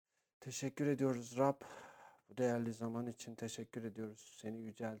Teşekkür ediyoruz Rab. Bu değerli zaman için teşekkür ediyoruz. Seni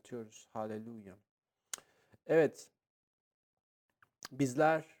yüceltiyoruz. Haleluya. Evet,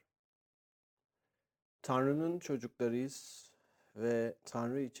 bizler Tanrı'nın çocuklarıyız ve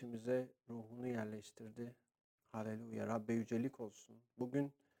Tanrı içimize ruhunu yerleştirdi. Haleluya. Rabbe yücelik olsun.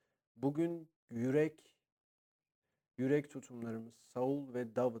 Bugün yürek tutumlarımız Saul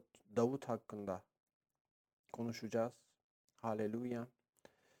ve Davut hakkında konuşacağız. Haleluya.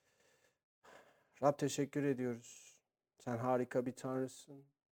 Rab teşekkür ediyoruz. Sen harika bir Tanrısın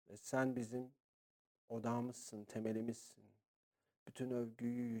ve sen bizim odağımızsın, temelimizsin. Bütün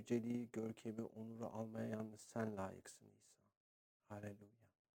övgüyü, yüceliği, görkemi, onuru almaya yalnız sen layıksın İsa. Haleluya.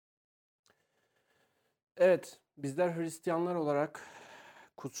 Evet, bizler Hristiyanlar olarak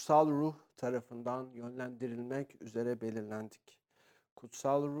kutsal ruh tarafından yönlendirilmek üzere belirlendik.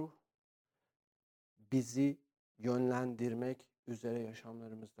 Kutsal ruh bizi yönlendirmek üzere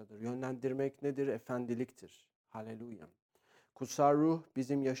yaşamlarımızdadır. Yönlendirmek nedir? Efendiliktir. Haleluya. Kutsal ruh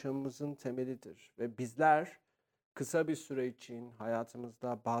bizim yaşamımızın temelidir ve bizler kısa bir süre için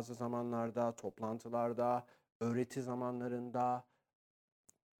hayatımızda bazı zamanlarda, toplantılarda, öğreti zamanlarında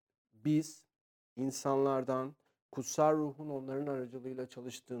biz insanlardan kutsal ruhun onların aracılığıyla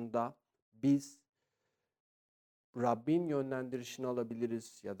çalıştığında biz Rabbin yönlendirişini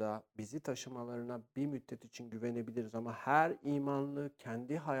alabiliriz ya da bizi taşımalarına bir müddet için güvenebiliriz. Ama her imanlı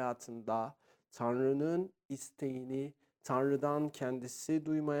kendi hayatında Tanrı'nın isteğini Tanrı'dan kendisi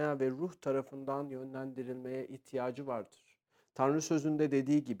duymaya ve ruh tarafından yönlendirilmeye ihtiyacı vardır. Tanrı sözünde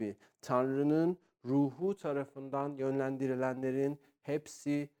dediği gibi Tanrı'nın ruhu tarafından yönlendirilenlerin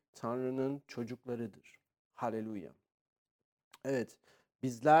hepsi Tanrı'nın çocuklarıdır. Haleluya. Evet,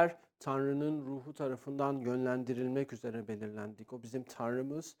 bizler Tanrı'nın ruhu tarafından yönlendirilmek üzere belirlendik. O bizim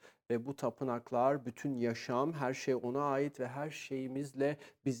Tanrımız ve bu tapınaklar, bütün yaşam, her şey ona ait ve her şeyimizle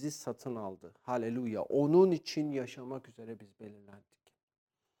bizi satın aldı. Haleluya. Onun için yaşamak üzere biz belirlendik.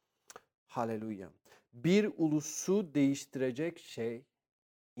 Haleluya. Bir ulusu değiştirecek şey,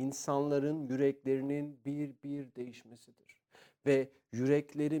 insanların yüreklerinin bir değişmesidir. Ve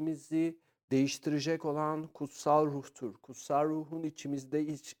yüreklerimizi değiştirecek olan kutsal ruhtur. Kutsal ruhun içimizde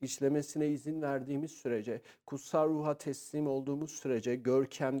işlemesine izin verdiğimiz sürece, kutsal ruha teslim olduğumuz sürece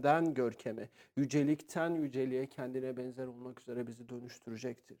görkemden görkeme, yücelikten yüceliğe kendine benzer olmak üzere bizi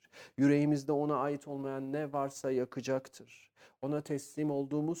dönüştürecektir. Yüreğimizde ona ait olmayan ne varsa yakacaktır. Ona teslim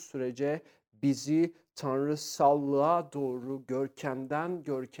olduğumuz sürece bizi tanrısallığa doğru görkemden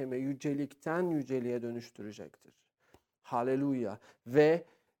görkeme, yücelikten yüceliğe dönüştürecektir. Haleluya. Ve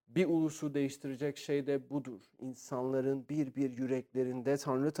bir ulusu değiştirecek şey de budur. İnsanların bir yüreklerinde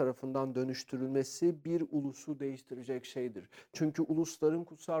Tanrı tarafından dönüştürülmesi bir ulusu değiştirecek şeydir. Çünkü ulusların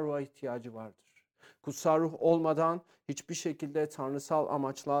kutsal ruha ihtiyacı vardır. Kutsal ruh olmadan hiçbir şekilde tanrısal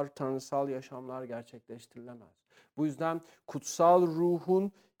amaçlar, tanrısal yaşamlar gerçekleştirilemez. Bu yüzden kutsal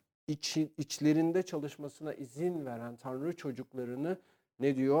ruhun içlerinde çalışmasına izin veren Tanrı çocuklarını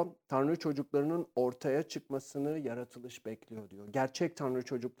ne diyor? Tanrı çocuklarının ortaya çıkmasını yaratılış bekliyor diyor. Gerçek Tanrı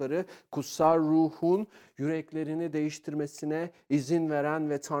çocukları kutsal ruhun yüreklerini değiştirmesine izin veren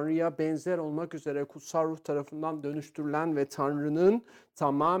ve Tanrı'ya benzer olmak üzere kutsal ruh tarafından dönüştürülen ve Tanrı'nın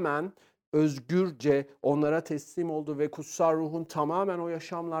tamamen özgürce onlara teslim olduğu ve kutsal ruhun tamamen o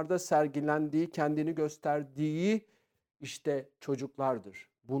yaşamlarda sergilendiği, kendini gösterdiği işte çocuklardır.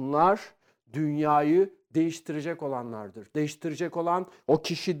 Bunlar dünyayı değiştirecek olanlardır. Değiştirecek olan o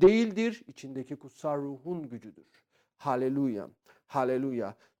kişi değildir, içindeki kutsal ruhun gücüdür. Haleluya.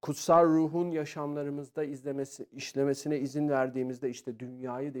 Haleluya. Kutsal ruhun yaşamlarımızda işlemesine izin verdiğimizde işte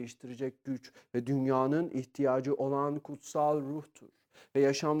dünyayı değiştirecek güç ve dünyanın ihtiyacı olan kutsal ruhtur. Ve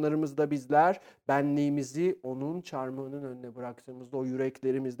yaşamlarımızda bizler benliğimizi onun çarmıhının önüne bıraktığımızda o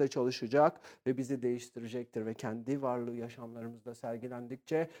yüreklerimizde çalışacak ve bizi değiştirecektir. Ve kendi varlığı yaşamlarımızda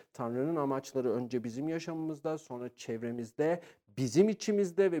sergilendikçe Tanrı'nın amaçları önce bizim yaşamımızda, sonra çevremizde, bizim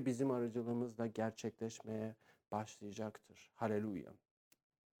içimizde ve bizim aracılığımızla gerçekleşmeye başlayacaktır. Haleluya.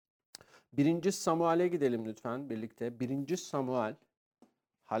 1. Samuel'e gidelim lütfen birlikte. 1. Samuel,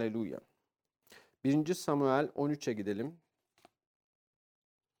 haleluya. 1. Samuel 13'e gidelim.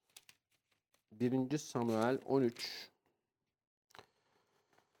 1. Samuel 13,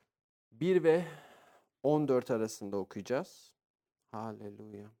 1 ve 14 arasında okuyacağız.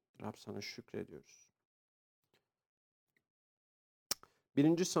 Haleluya. Rab sana şükrediyoruz.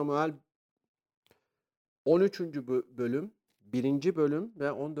 1. Samuel 13. bölüm, 1. bölüm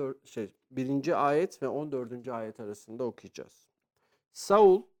ve 1. ayet ve 14. ayet arasında okuyacağız.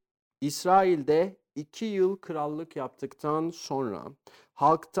 Saul, İsrail'de 2 yıl krallık yaptıktan sonra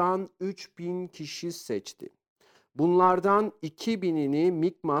halktan 3000 kişi seçti. Bunlardan 2000'ini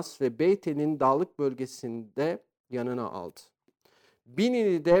Mikmas ve Beytel'in dağlık bölgesinde yanına aldı.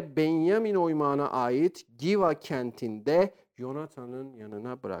 1000'ini de Benyamin oymağına ait Giva kentinde Yonatan'ın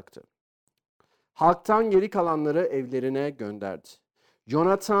yanına bıraktı. Halktan geri kalanları evlerine gönderdi.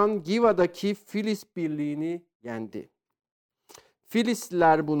 Yonatan Giva'daki Filis birliğini yendi.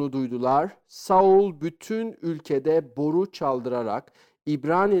 Filistliler bunu duydular. Saul bütün ülkede boru çaldırarak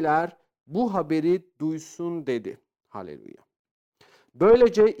İbraniler bu haberi duysun dedi. Haleluya.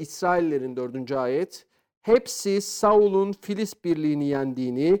 Böylece İsraillerin 4. ayet hepsi Saul'un Filist birliğini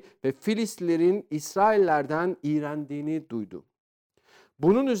yendiğini ve Filistlilerin İsraillerden iğrendiğini duydu.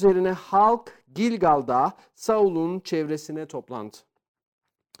 Bunun üzerine halk Gilgal'da Saul'un çevresine toplandı.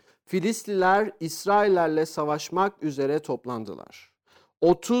 Filistliler İsraillerle savaşmak üzere toplandılar.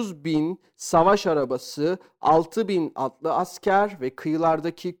 30.000 savaş arabası, 6.000 atlı asker ve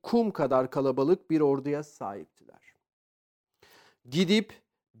kıyılardaki kum kadar kalabalık bir orduya sahiptiler. Gidip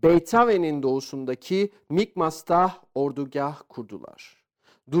Beytaven'in doğusundaki Mikmas'ta ordugah kurdular.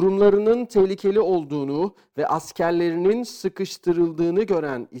 Durumlarının tehlikeli olduğunu ve askerlerinin sıkıştırıldığını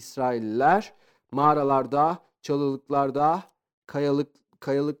gören İsrailliler mağaralarda, çalılıklarda,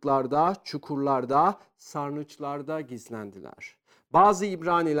 kayalıklarda, çukurlarda, sarnıçlarda gizlendiler. Bazı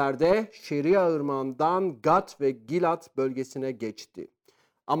İbraniler de Şeria ırmağından Gat ve Gilat bölgesine geçti.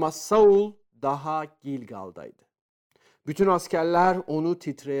 Ama Saul daha Gilgal'daydı. Bütün askerler onu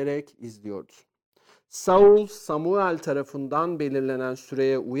titreyerek izliyordu. Saul, Samuel tarafından belirlenen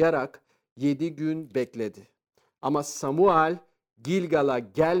süreye uyarak 7 gün bekledi. Ama Samuel Gilgal'a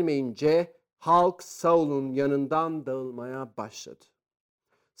gelmeyince halk Saul'un yanından dağılmaya başladı.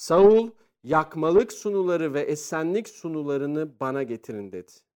 Saul, yakmalık sunuları ve esenlik sunularını bana getirin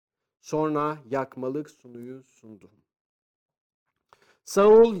dedi. Sonra yakmalık sunuyu sundu.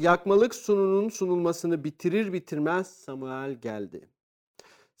 Saul yakmalık sununun sunulmasını bitirir bitirmez Samuel geldi.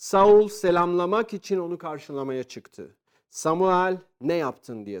 Saul selamlamak için onu karşılamaya çıktı. Samuel ne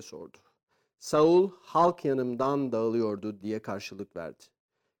yaptın diye sordu. Saul halk yanımdan dağılıyordu diye karşılık verdi.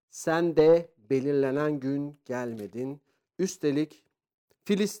 Sen de belirlenen gün gelmedin. Üstelik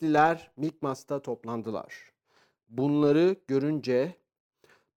Filistliler Mikmas'ta toplandılar. Bunları görünce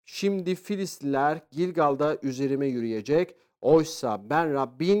şimdi Filistliler Gilgal'da üzerime yürüyecek. Oysa ben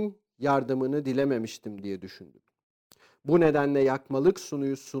Rabbin yardımını dilememiştim diye düşündüm. Bu nedenle yakmalık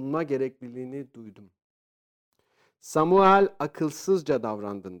sunuyu sunma gerekliliğini duydum. Samuel akılsızca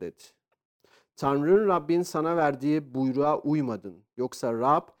davrandın dedi. Tanrı'nın Rabbin sana verdiği buyruğa uymadın. Yoksa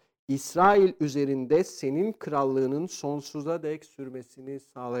Rab İsrail üzerinde senin krallığının sonsuza dek sürmesini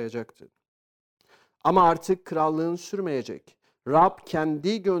sağlayacaktı. Ama artık krallığın sürmeyecek. Rab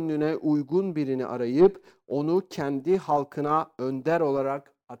kendi gönlüne uygun birini arayıp onu kendi halkına önder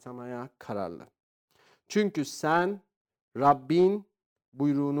olarak atamaya kararlı. Çünkü sen Rabbin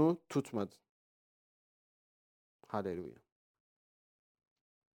buyruğunu tutmadın. Haleluya.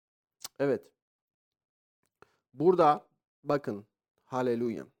 Evet. Burada bakın.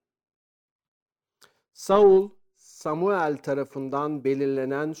 Haleluya. Saul, Samuel tarafından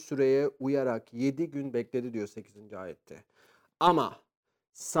belirlenen süreye uyarak 7 gün bekledi diyor 8. ayette. Ama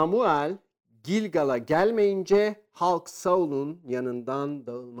Samuel Gilgal'a gelmeyince halk Saul'un yanından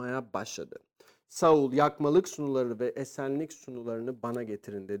dağılmaya başladı. Saul yakmalık sunuları ve esenlik sunularını bana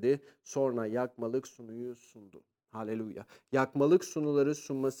getirin dedi. Sonra yakmalık sunuyu sundu. Haleluya. Yakmalık sunuları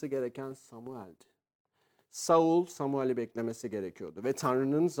sunması gereken Samuel'di. Saul, Samuel'i beklemesi gerekiyordu ve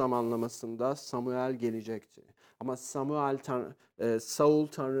Tanrı'nın zamanlamasında Samuel gelecekti. Ama Saul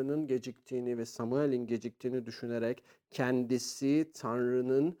Tanrı'nın geciktiğini ve Samuel'in geciktiğini düşünerek kendisi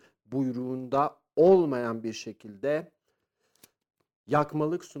Tanrı'nın buyruğunda olmayan bir şekilde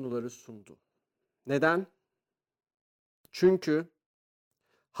yakmalık sunuları sundu. Neden? Çünkü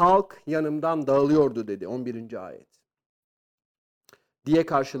halk yanımdan dağılıyordu dedi 11. ayet. Diye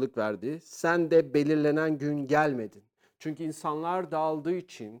karşılık verdi. Sen de belirlenen gün gelmedin. Çünkü insanlar dağıldığı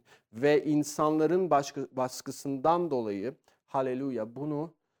için ve insanların baskısından dolayı haleluya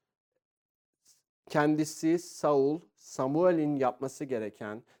bunu kendisi Saul, Samuel'in yapması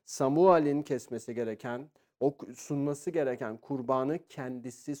gereken, Samuel'in kesmesi gereken, o sunması gereken kurbanı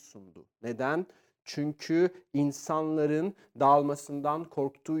kendisi sundu. Neden? Çünkü insanların dağılmasından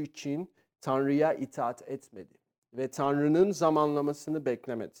korktuğu için Tanrı'ya itaat etmedi. Ve Tanrı'nın zamanlamasını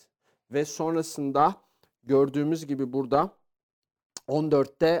beklemedi. Ve sonrasında gördüğümüz gibi burada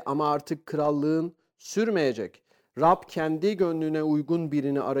 14'te ama artık krallığın sürmeyecek. Rab kendi gönlüne uygun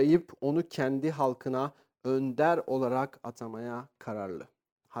birini arayıp onu kendi halkına önder olarak atamaya kararlı.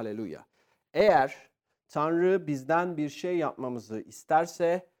 Haleluya. Eğer Tanrı bizden bir şey yapmamızı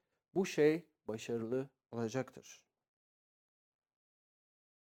isterse bu şey başarılı olacaktır.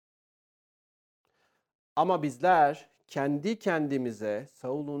 Ama bizler kendi kendimize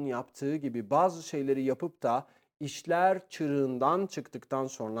Saul'un yaptığı gibi bazı şeyleri yapıp da işler çığırından çıktıktan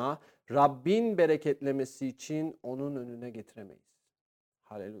sonra Rabbin bereketlemesi için onun önüne getiremeyiz.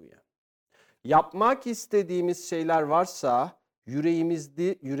 Haleluya. Yapmak istediğimiz şeyler varsa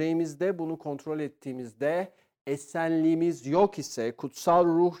yüreğimizde bunu kontrol ettiğimizde esenliğimiz yok ise, kutsal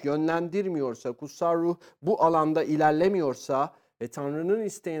ruh yönlendirmiyorsa, kutsal ruh bu alanda ilerlemiyorsa ve Tanrı'nın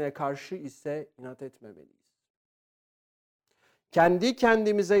isteğine karşı ise inat etmemeliyiz. Kendi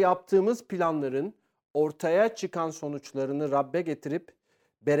kendimize yaptığımız planların ortaya çıkan sonuçlarını Rabbe getirip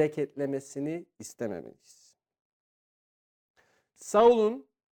bereketlemesini istememeliyiz. Saul'un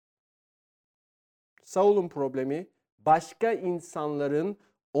problemi başka insanların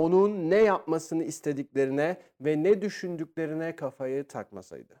onun ne yapmasını istediklerine ve ne düşündüklerine kafayı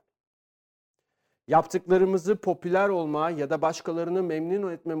takmasaydı. Yaptıklarımızı popüler olma ya da başkalarını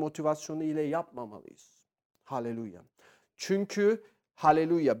memnun etme motivasyonu ile yapmamalıyız. Haleluya. Çünkü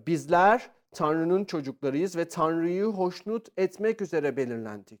haleluya bizler Tanrı'nın çocuklarıyız ve Tanrı'yı hoşnut etmek üzere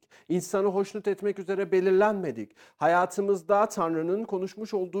belirlendik. İnsanı hoşnut etmek üzere belirlenmedik. Hayatımızda Tanrı'nın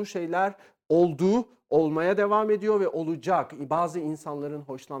konuşmuş olduğu şeyler oldu, olmaya devam ediyor ve olacak. Bazı insanların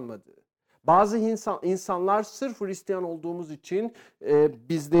hoşlanmadığı. Bazı insanlar sırf Hristiyan olduğumuz için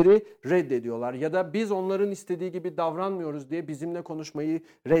bizleri reddediyorlar. Ya da biz onların istediği gibi davranmıyoruz diye bizimle konuşmayı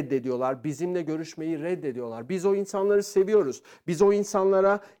reddediyorlar. Bizimle görüşmeyi reddediyorlar. Biz o insanları seviyoruz. Biz o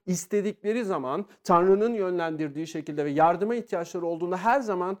insanlara istedikleri zaman Tanrı'nın yönlendirdiği şekilde ve yardıma ihtiyaçları olduğunda her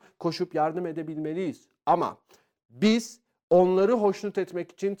zaman koşup yardım edebilmeliyiz. Ama biz onları hoşnut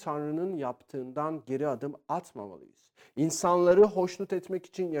etmek için Tanrı'nın yaptığından geri adım atmamalıyız. İnsanları hoşnut etmek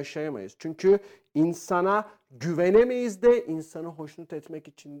için yaşayamayız. Çünkü insana güvenemeyiz de insanı hoşnut etmek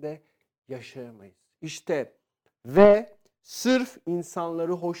için de yaşayamayız. İşte ve sırf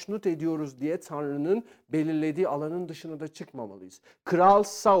insanları hoşnut ediyoruz diye Tanrı'nın belirlediği alanın dışına da çıkmamalıyız. Kral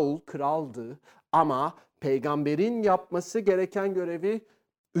Saul kraldı ama peygamberin yapması gereken görevi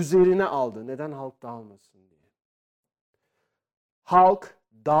üzerine aldı. Neden? Halk dağılmasın diye. Halk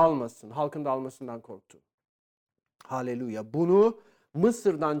dağılmasın. Halkın dağılmasından korktu. Haleluya. Bunu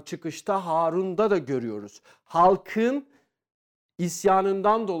Mısır'dan çıkışta Harun'da da görüyoruz. Halkın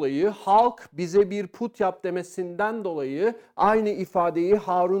isyanından dolayı, halk bize bir put yap demesinden dolayı aynı ifadeyi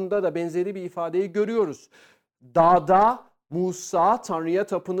Harun'da da benzeri bir ifadeyi görüyoruz. Dağda Musa Tanrı'ya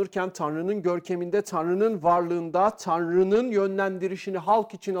tapınırken Tanrı'nın görkeminde, Tanrı'nın varlığında, Tanrı'nın yönlendirişini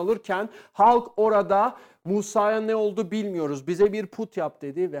halk için alırken halk orada Musa'ya ne oldu bilmiyoruz. Bize bir put yap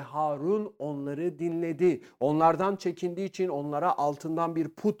dedi ve Harun onları dinledi. Onlardan çekindiği için onlara altından bir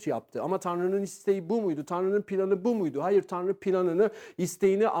put yaptı. Ama Tanrı'nın isteği bu muydu? Tanrı'nın planı bu muydu? Hayır, Tanrı planını,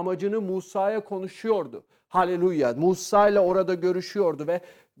 isteğini, amacını Musa'ya konuşuyordu. Haleluya. Musa ile orada görüşüyordu ve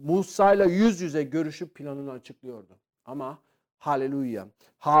Musa ile yüz yüze görüşüp planını açıklıyordu. Ama haleluya.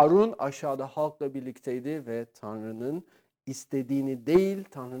 Harun aşağıda halkla birlikteydi ve Tanrı'nın istediğini değil,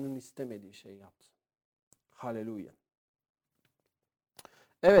 Tanrı'nın istemediği şeyi yaptı. Haleluya.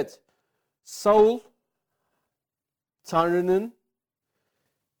 Evet, Saul Tanrı'nın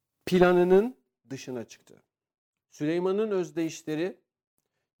planının dışına çıktı. Süleyman'ın özdeyişleri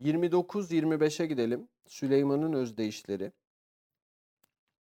 29-25'e gidelim. Süleyman'ın özdeyişleri.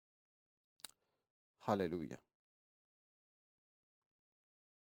 Haleluya.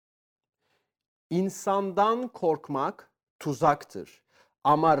 İnsandan korkmak tuzaktır.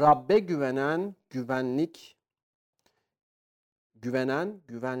 Ama Rabbe güvenen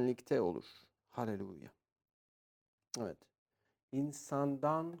güvenlikte olur. Haleluya. Evet.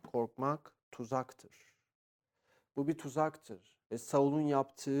 İnsandan korkmak tuzaktır. Bu bir tuzaktır. Ve Saul'un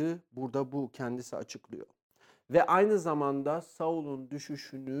yaptığı burada bu kendisi açıklıyor. Ve aynı zamanda Saul'un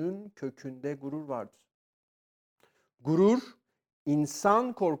düşüşünün kökünde gurur vardır. Gurur,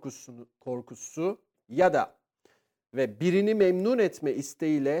 insan korkusu ya da ve birini memnun etme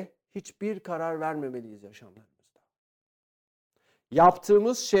isteğiyle hiçbir karar vermemeliyiz yaşamlarımızda.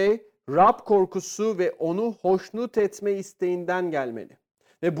 Yaptığımız şey Rab korkusu ve onu hoşnut etme isteğinden gelmeli.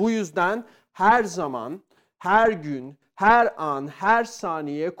 Ve bu yüzden her zaman, her gün, her an, her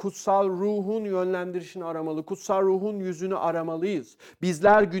saniye kutsal ruhun yönlendirişini aramalı, kutsal ruhun yüzünü aramalıyız.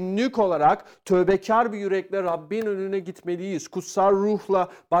 Bizler günlük olarak tövbekar bir yürekle Rabbin önüne gitmeliyiz. Kutsal ruhla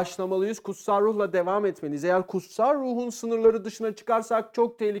başlamalıyız, kutsal ruhla devam etmeliyiz. Eğer kutsal ruhun sınırları dışına çıkarsak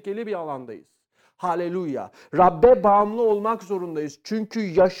çok tehlikeli bir alandayız. Haleluya. Rabbe bağımlı olmak zorundayız. Çünkü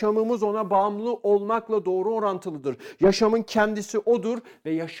yaşamımız ona bağımlı olmakla doğru orantılıdır. Yaşamın kendisi odur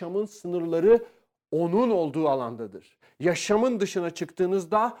ve yaşamın sınırları onun olduğu alandadır. Yaşamın dışına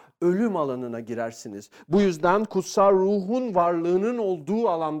çıktığınızda ölüm alanına girersiniz. Bu yüzden kutsal ruhun varlığının olduğu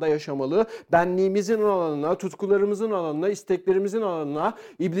alanda yaşamalı. Benliğimizin alanına, tutkularımızın alanına, isteklerimizin alanına,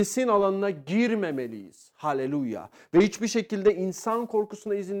 iblisin alanına girmemeliyiz. Haleluya. Ve hiçbir şekilde insan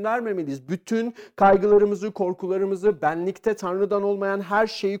korkusuna izin vermemeliyiz. Bütün kaygılarımızı, korkularımızı, benlikte Tanrı'dan olmayan her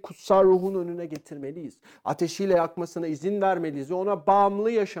şeyi kutsal ruhun önüne getirmeliyiz. Ateşiyle yakmasına izin vermeliyiz ve ona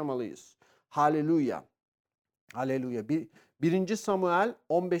bağımlı yaşamalıyız. Haleluya. Haleluya. 1. Samuel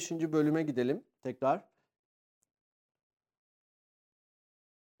 15. bölüme gidelim tekrar.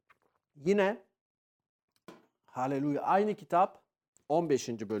 Yine haleluya aynı kitap 15.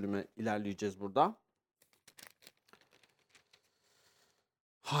 bölüme ilerleyeceğiz burada.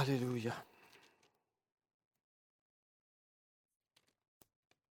 Haleluya.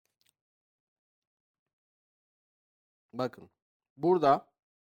 Bakın burada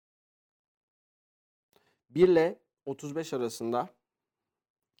 1 ile 35 arasında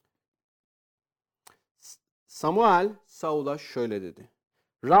Samuel Saul'a şöyle dedi.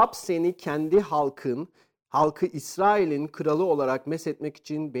 Rab seni kendi halkı İsrail'in kralı olarak meshetmek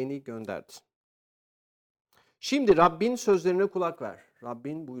için beni gönderdi. Şimdi Rabbin sözlerine kulak ver.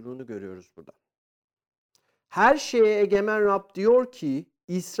 Rabbin buyruğunu görüyoruz burada. Her şeye egemen Rab diyor ki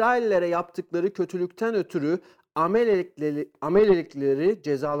İsraillere yaptıkları kötülükten ötürü Amaleklileri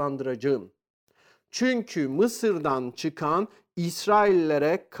cezalandıracağım. Çünkü Mısır'dan çıkan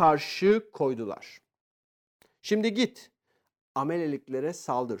İsraillere karşı koydular. Şimdi git Amalekliklere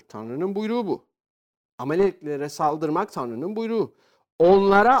saldır. Tanrı'nın buyruğu bu. Amaleklilere saldırmak Tanrı'nın buyruğu.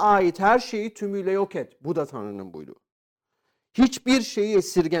 Onlara ait her şeyi tümüyle yok et. Bu da Tanrı'nın buyruğu. Hiçbir şeyi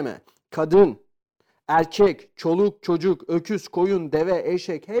esirgeme. Kadın, erkek, çoluk, çocuk, öküz, koyun, deve,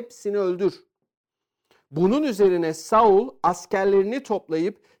 eşek hepsini öldür. Bunun üzerine Saul askerlerini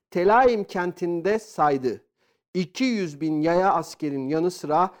toplayıp Telaim kentinde saydı. 200.000 yaya askerin yanı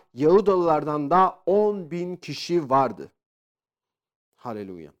sıra Yahudalılardan da 10.000 kişi vardı.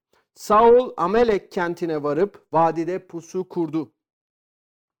 Haleluya. Saul Amalek kentine varıp vadide pusu kurdu.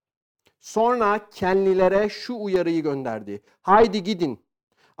 Sonra Kenlilere şu uyarıyı gönderdi. Haydi gidin.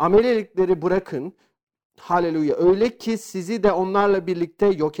 Amalekleri bırakın. Haleluya. Öyle ki sizi de onlarla birlikte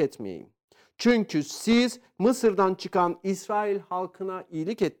yok etmeyeyim. Çünkü siz Mısır'dan çıkan İsrail halkına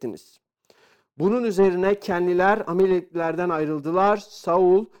iyilik ettiniz. Bunun üzerine Kenliler Amaleklilerden ayrıldılar.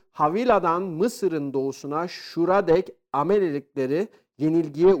 Saul Havila'dan Mısır'ın doğusuna Şur'a dek Amaleklileri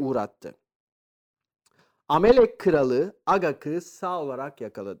yenilgiye uğrattı. Amalek kralı Agag'ı sağ olarak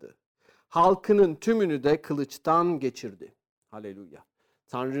yakaladı. Halkının tümünü de kılıçtan geçirdi. Haleluya.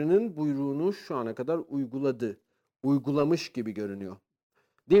 Tanrı'nın buyruğunu şu ana kadar uyguladı. Uygulamış gibi görünüyor.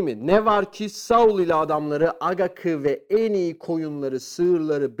 Değil mi? Ne var ki Saul ile adamları Agag'ı ve en iyi koyunları,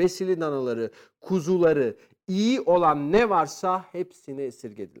 sığırları, besili danaları, kuzuları, iyi olan ne varsa hepsini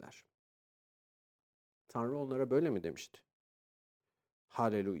esirgediler. Tanrı onlara böyle mi demişti?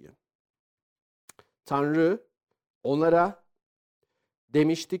 Haleluya. Tanrı onlara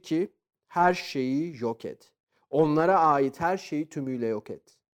demişti ki her şeyi yok et. Onlara ait her şeyi tümüyle yok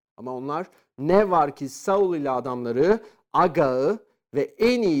et. Ama onlar ne var ki Saul ile adamları Agag'ı ve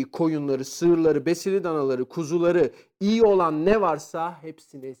en iyi koyunları, sığırları, besili danaları, kuzuları, iyi olan ne varsa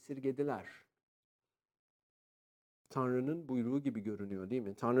hepsini esirgediler. Tanrı'nın buyruğu gibi görünüyor değil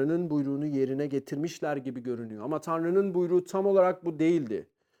mi? Tanrı'nın buyruğunu yerine getirmişler gibi görünüyor. Ama Tanrı'nın buyruğu tam olarak bu değildi.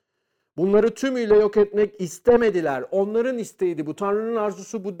 Bunları tümüyle yok etmek istemediler. Onların isteğiydi bu. Tanrı'nın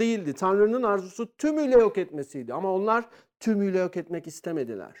arzusu bu değildi. Tanrı'nın arzusu tümüyle yok etmesiydi. Ama onlar tümüyle yok etmek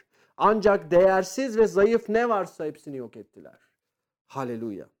istemediler. Ancak değersiz ve zayıf ne varsa hepsini yok ettiler.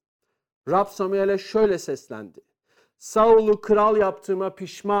 Haleluya. Rab Samuel'e şöyle seslendi. Saul'u kral yaptığıma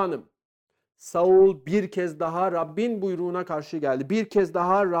pişmanım. Saul bir kez daha Rabbin buyruğuna karşı geldi. Bir kez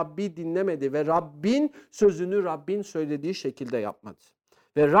daha Rabbi dinlemedi ve Rabbin sözünü Rabbin söylediği şekilde yapmadı.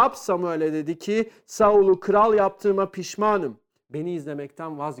 Ve Rab Samuel'e dedi ki Saul'u kral yaptığıma pişmanım. Beni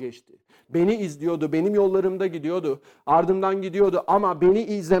izlemekten vazgeçti. Beni izliyordu, benim yollarımda gidiyordu, ardımdan gidiyordu ama beni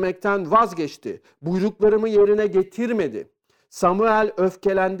izlemekten vazgeçti. Buyruklarımı yerine getirmedi. Samuel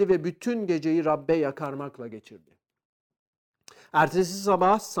öfkelendi ve bütün geceyi Rabbe yakarmakla geçirdi. Ertesi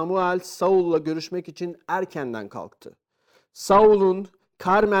sabah Samuel Saul'la görüşmek için erkenden kalktı. Saul'un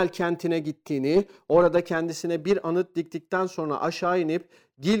Karmel kentine gittiğini, orada kendisine bir anıt diktikten sonra aşağı inip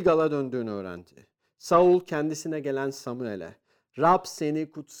Gilgal'a döndüğünü öğrendi. Saul kendisine gelen Samuel'e, Rab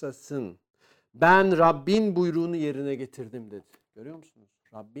seni kutsasın. Ben Rabbin buyruğunu yerine getirdim dedi. Görüyor musunuz?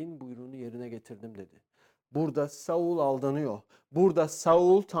 Rabbin buyruğunu yerine getirdim dedi. Burada Saul aldanıyor. Burada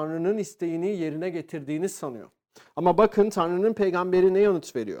Saul Tanrı'nın isteğini yerine getirdiğini sanıyor. Ama bakın Tanrı'nın peygamberi ne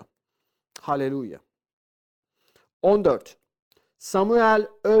yanıt veriyor? Haleluya. 14. Samuel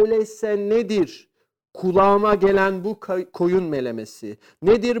öyleyse nedir kulağıma gelen bu koyun melemesi?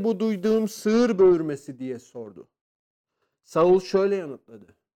 Nedir bu duyduğum sığır böğürmesi diye sordu. Saul şöyle yanıtladı.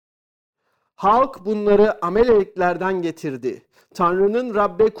 Halk bunları Amaleklerden getirdi. Tanrı'nın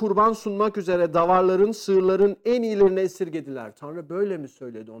Rab'be kurban sunmak üzere davarların, sığırların en iyilerini esirgediler. Tanrı böyle mi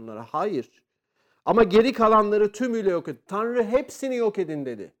söyledi onlara? Hayır. Ama geri kalanları tümüyle yok etti. Tanrı hepsini yok edin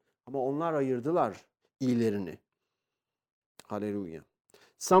dedi. Ama onlar ayırdılar iyilerini. Haleluya.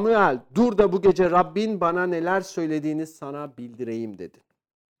 Samuel dur da bu gece Rabbin bana neler söylediğini sana bildireyim dedi.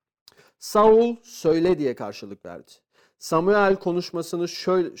 Saul söyle diye karşılık verdi. Samuel konuşmasını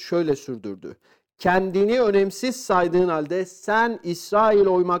şöyle sürdürdü. Kendini önemsiz saydığın halde sen İsrail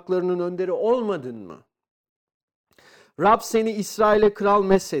oymaklarının önderi olmadın mı? Rab seni İsrail'e kral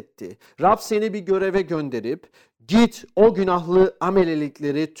mesetti. Rab seni bir göreve gönderip git o günahlı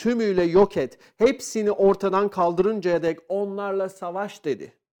Amelelikleri tümüyle yok et. Hepsini ortadan kaldırıncaya dek onlarla savaş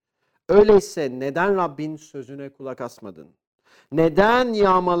dedi. Öyleyse neden Rabbin sözüne kulak asmadın? Neden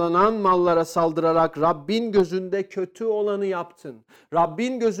yağmalanan mallara saldırarak Rabbin gözünde kötü olanı yaptın?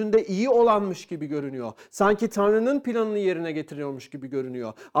 Rabbin gözünde iyi olanmış gibi görünüyor. Sanki Tanrı'nın planını yerine getiriyormuş gibi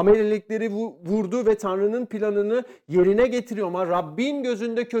görünüyor. Amelelikleri vurdu ve Tanrı'nın planını yerine getiriyor ama Rabbin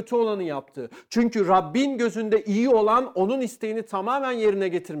gözünde kötü olanı yaptı. Çünkü Rabbin gözünde iyi olan onun isteğini tamamen yerine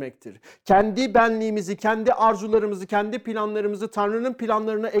getirmektir. Kendi benliğimizi, kendi arzularımızı, kendi planlarımızı Tanrı'nın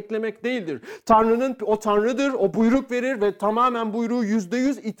planlarına eklemek değildir. O Tanrı'dır, o buyruk verir ve tamamen buyruğu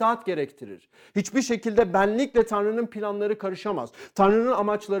 %100 itaat gerektirir. Hiçbir şekilde benlikle Tanrı'nın planları karışamaz. Tanrı'nın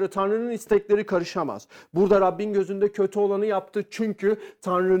amaçları, Tanrı'nın istekleri karışamaz. Burada Rabbin gözünde kötü olanı yaptı çünkü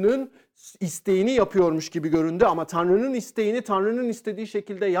Tanrı'nın isteğini yapıyormuş gibi göründü ama Tanrı'nın isteğini Tanrı'nın istediği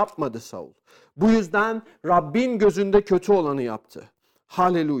şekilde yapmadı Saul. Bu yüzden Rabbin gözünde kötü olanı yaptı.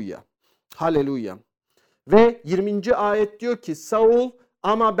 Haleluya. Haleluya. Ve 20. ayet diyor ki Saul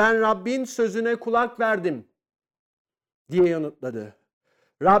ama ben Rabbin sözüne kulak verdim diye yanıtladı.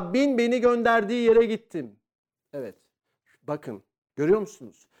 Rabbin beni gönderdiği yere gittim. Evet. Bakın görüyor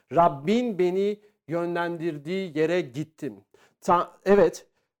musunuz? Rabbin beni yönlendirdiği yere gittim. Evet.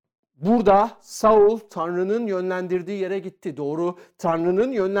 Burada Saul Tanrı'nın yönlendirdiği yere gitti. Doğru.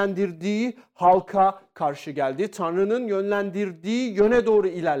 Tanrı'nın yönlendirdiği halka karşı geldi. Tanrı'nın yönlendirdiği yöne doğru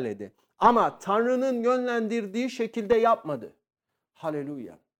ilerledi. Ama Tanrı'nın yönlendirdiği şekilde yapmadı.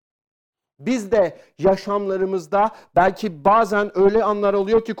 Haleluya. Biz de yaşamlarımızda belki bazen öyle anlar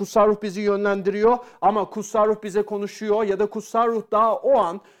oluyor ki kutsal ruh bizi yönlendiriyor ama kutsal ruh bize konuşuyor ya da kutsal ruh daha o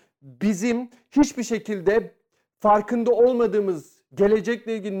an bizim hiçbir şekilde farkında olmadığımız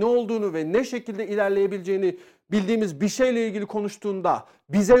gelecekle ilgili ne olduğunu ve ne şekilde ilerleyebileceğini bildiğimiz bir şeyle ilgili konuştuğunda,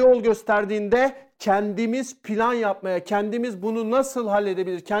 bize yol gösterdiğinde kendimiz plan yapmaya, kendimiz bunu nasıl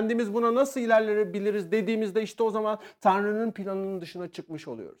halledebiliriz, kendimiz buna nasıl ilerleyebiliriz dediğimizde işte o zaman Tanrı'nın planının dışına çıkmış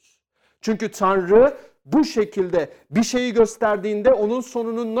oluyoruz. Çünkü Tanrı bu şekilde bir şeyi gösterdiğinde onun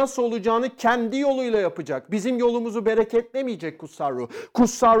sonunun nasıl olacağını kendi yoluyla yapacak. Bizim yolumuzu bereketlemeyecek kutsal ruh.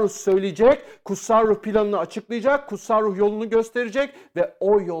 Kutsal ruh söyleyecek, kutsal ruh planını açıklayacak, kutsal ruh yolunu gösterecek ve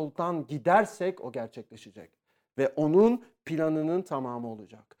o yoldan gidersek o gerçekleşecek. Ve onun planının tamamı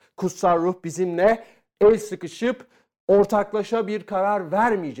olacak. Kutsal ruh bizimle el sıkışıp ortaklaşa bir karar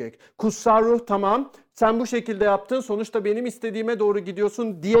vermeyecek. Kutsal ruh tamam sen bu şekilde yaptın sonuçta benim istediğime doğru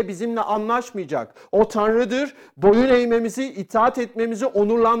gidiyorsun diye bizimle anlaşmayacak. O Tanrı'dır. Boyun eğmemizi, itaat etmemizi,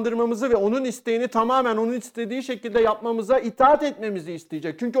 onurlandırmamızı ve onun isteğini tamamen onun istediği şekilde yapmamıza itaat etmemizi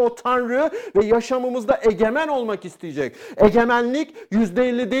isteyecek. Çünkü o Tanrı ve yaşamımızda egemen olmak isteyecek. Egemenlik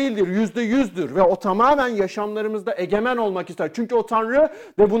 %50 değildir, %100'dür ve o tamamen yaşamlarımızda egemen olmak ister. Çünkü o Tanrı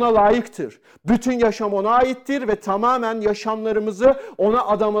ve buna layıktır. Bütün yaşam ona aittir ve tamamen yaşamlarımızı ona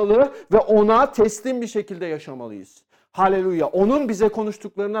adamalı ve ona teslim bir şekilde yaşamalıyız. Haleluya. Onun bize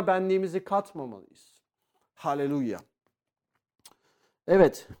konuştuklarına benliğimizi katmamalıyız. Haleluya.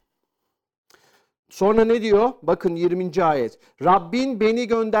 Evet. Sonra ne diyor? Bakın 20. ayet. Rabbin beni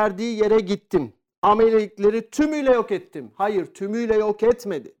gönderdiği yere gittim. Amalekleri tümüyle yok ettim. Hayır, tümüyle yok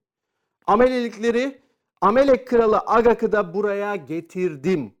etmedi. Amalek kralı Agag'ı da buraya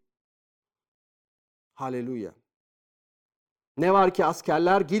getirdim. Haleluya. Ne var ki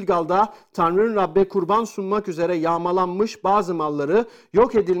askerler Gilgal'da Tanrı'nın Rab'be kurban sunmak üzere yağmalanmış bazı malları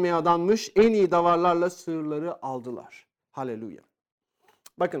yok edilmeye adanmış en iyi davarlarla sığırları aldılar. Haleluya.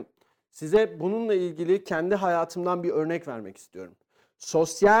 Bakın size bununla ilgili kendi hayatımdan bir örnek vermek istiyorum.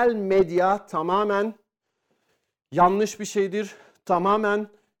 Sosyal medya tamamen yanlış bir şeydir, tamamen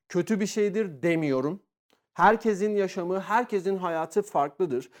kötü bir şeydir demiyorum. Herkesin yaşamı, herkesin hayatı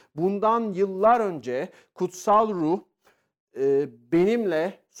farklıdır. Bundan yıllar önce kutsal ruh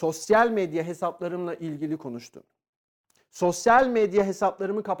benimle sosyal medya hesaplarımla ilgili konuştu. Sosyal medya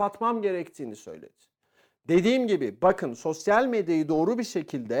hesaplarımı kapatmam gerektiğini söyledi. Dediğim gibi bakın, sosyal medyayı doğru bir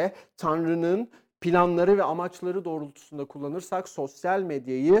şekilde Tanrı'nın planları ve amaçları doğrultusunda kullanırsak sosyal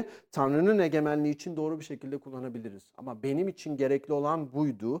medyayı Tanrı'nın egemenliği için doğru bir şekilde kullanabiliriz. Ama benim için gerekli olan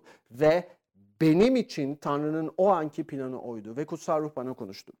buydu ve benim için Tanrı'nın o anki planı oydu ve Kutsal Ruh bana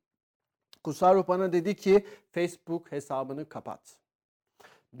konuştu. Kutsal Ruh bana dedi ki Facebook hesabını kapat.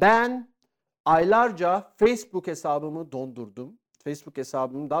 Ben aylarca Facebook hesabımı dondurdum. Facebook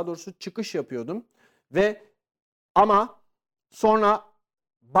hesabımı, daha doğrusu çıkış yapıyordum ama sonra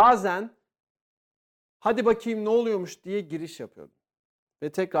bazen hadi bakayım ne oluyormuş diye giriş yapıyordum.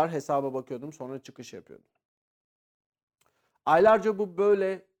 Ve tekrar hesaba bakıyordum, sonra çıkış yapıyordum. Aylarca bu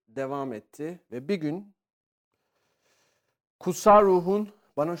böyle devam etti ve bir gün Kutsal Ruh'un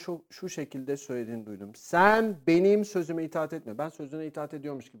bana şu şekilde söylediğini duydum. Sen benim sözüme itaat etme. Ben sözüne itaat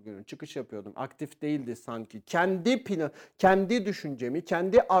ediyormuş gibi görüyorum. Çıkış yapıyordum. Aktif değildi sanki. Kendi düşüncemi,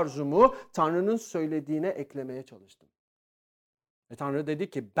 kendi arzumu Tanrı'nın söylediğine eklemeye çalıştım. Ve Tanrı dedi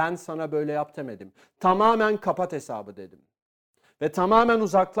ki ben sana böyle yap demedim. Tamamen kapat hesabı dedim. Ve tamamen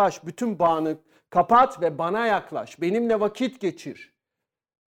uzaklaş. Bütün bağını kapat ve bana yaklaş. Benimle vakit geçir.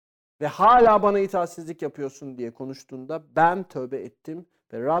 Ve hala bana itaatsizlik yapıyorsun diye konuştuğunda ben tövbe ettim.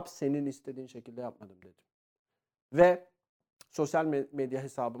 Ve Rab senin istediğin şekilde yapmadım dedim. Ve sosyal medya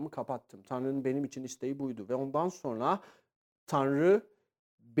hesabımı kapattım. Tanrı'nın benim için isteği buydu. Ve ondan sonra Tanrı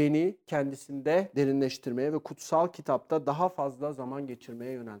beni kendisinde derinleştirmeye ve kutsal kitapta daha fazla zaman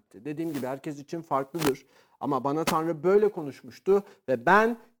geçirmeye yöneltti. Dediğim gibi herkes için farklıdır. Ama bana Tanrı böyle konuşmuştu ve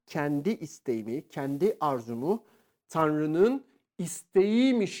ben kendi isteğimi, kendi arzumu Tanrı'nın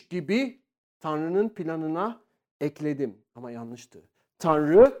isteğiymiş gibi Tanrı'nın planına ekledim. Ama yanlıştı.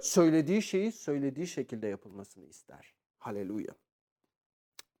 Tanrı söylediği şeyi söylediği şekilde yapılmasını ister. Haleluya.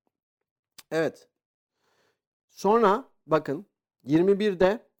 Evet. Sonra bakın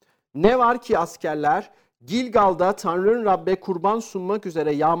 21'de ne var ki askerler Gilgal'da Tanrı'nın Rab'be kurban sunmak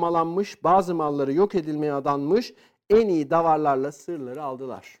üzere yağmalanmış, bazı malları yok edilmeye adanmış en iyi davarlarla sığırları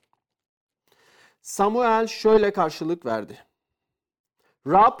aldılar. Samuel şöyle karşılık verdi.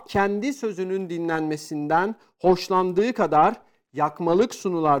 Rab kendi sözünün dinlenmesinden hoşlandığı kadar yakmalık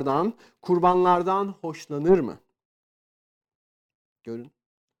sunulardan, kurbanlardan hoşlanır mı? Görün.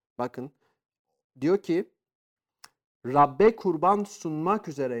 Bakın. Diyor ki Rab'be kurban sunmak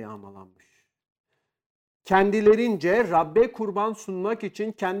üzere yağmalanmış. Kendilerince Rab'be kurban sunmak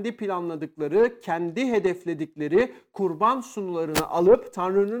için kendi planladıkları, kendi hedefledikleri kurban sunularını alıp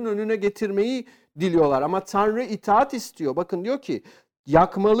Tanrı'nın önüne getirmeyi diliyorlar. Ama Tanrı itaat istiyor. Bakın diyor ki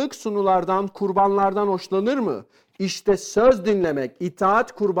yakmalık sunulardan, kurbanlardan hoşlanır mı? İşte söz dinlemek,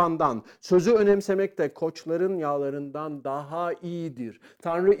 itaat kurbandan, sözü önemsemek de koçların yağlarından daha iyidir.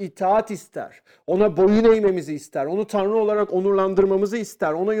 Tanrı itaat ister. Ona boyun eğmemizi ister. Onu Tanrı olarak onurlandırmamızı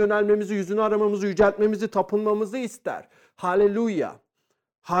ister. Ona yönelmemizi, yüzünü aramamızı, yüceltmemizi, tapınmamızı ister. Haleluya.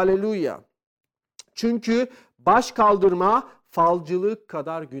 Haleluya. Çünkü baş kaldırma falcılık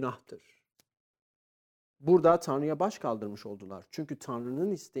kadar günahtır. Burada Tanrı'ya baş kaldırmış oldular. Çünkü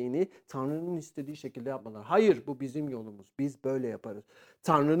Tanrı'nın isteğini Tanrı'nın istediği şekilde yapmalar. Hayır, bu bizim yolumuz. Biz böyle yaparız.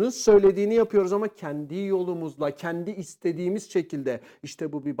 Tanrı'nın söylediğini yapıyoruz ama kendi yolumuzla, kendi istediğimiz şekilde.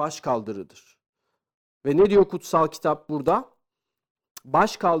 İşte bu bir baş kaldırıdır. Ve ne diyor kutsal kitap burada?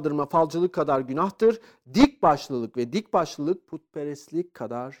 Baş kaldırma falcılık kadar günahtır. Dik başlılık ve dik başlılık putperestlik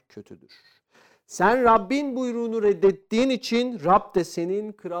kadar kötüdür. Sen Rabbin buyruğunu reddettiğin için Rab de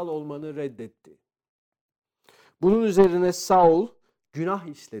senin kral olmanı reddetti. Bunun üzerine Saul, günah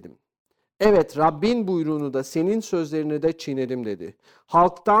işledim. Evet, Rabbin buyruğunu da senin sözlerini de çiğnedim dedi.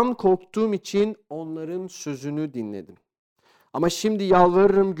 Halktan korktuğum için onların sözünü dinledim. Ama şimdi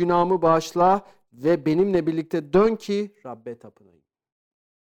yalvarırım, günahımı bağışla ve benimle birlikte dön ki Rabbe tapınayım.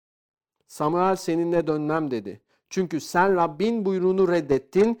 Samuel seninle dönmem dedi. Çünkü sen Rabbin buyruğunu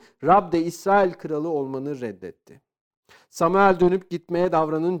reddettin, Rab de İsrail kralı olmanı reddetti. Samuel dönüp gitmeye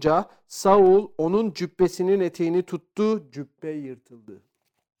davranınca Saul onun cübbesinin eteğini tuttu, cübbe yırtıldı.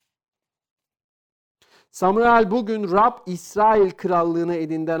 Samuel bugün Rab İsrail krallığını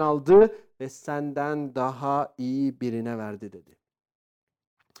elinden aldı ve senden daha iyi birine verdi dedi.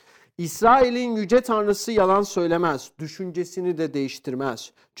 İsrail'in yüce tanrısı yalan söylemez, düşüncesini de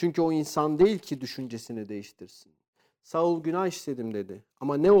değiştirmez. Çünkü o insan değil ki düşüncesini değiştirsin. Saul günah işledim dedi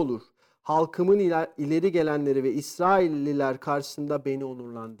ama ne olur? Halkımın ileri gelenleri ve İsrailliler karşısında beni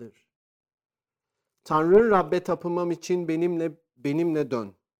onurlandır. Tanrı'nın Rab'be tapınmam için benimle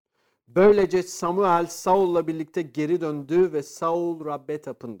dön. Böylece Samuel Saul'la birlikte geri döndü ve Saul Rab'be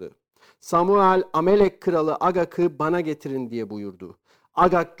tapındı. Samuel Amalek kralı Agag'ı bana getirin diye buyurdu.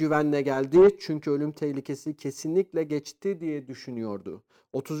 Agag güvenle geldi çünkü ölüm tehlikesi kesinlikle geçti diye düşünüyordu.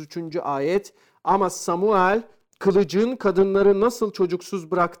 33. ayet. Ama Samuel, kılıcın kadınları nasıl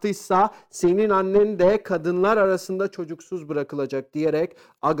çocuksuz bıraktıysa senin annen de kadınlar arasında çocuksuz bırakılacak diyerek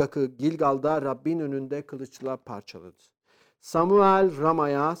Agag'ı Gilgal'da Rabbin önünde kılıçla parçaladı. Samuel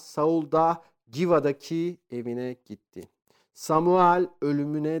Rama'ya, Saul da Giva'daki evine gitti. Samuel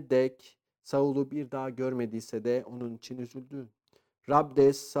ölümüne dek Saul'u bir daha görmediyse de onun için üzüldü. Rab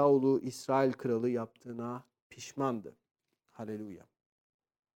de Saul'u İsrail kralı yaptığına pişmandı. Haleluya.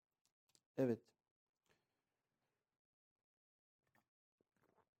 Evet.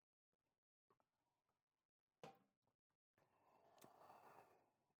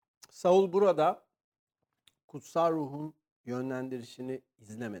 Saul burada kutsal ruhun yönlendirişini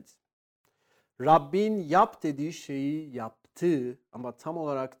izlemedi. Rabbin yap dediği şeyi yaptı ama tam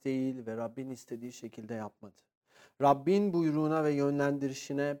olarak değil ve Rabbin istediği şekilde yapmadı. Rabbin buyruğuna ve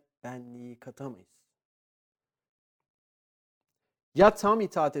yönlendirişine benliği katamayız. Ya tam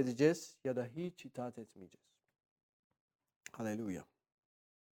itaat edeceğiz ya da hiç itaat etmeyeceğiz. Haleluya.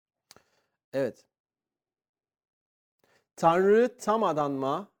 Evet. Tanrı tam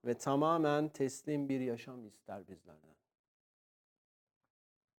adanma ve tamamen teslim bir yaşam ister bizlerden.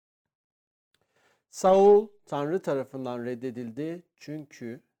 Saul Tanrı tarafından reddedildi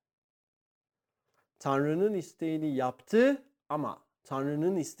çünkü Tanrı'nın isteğini yaptı ama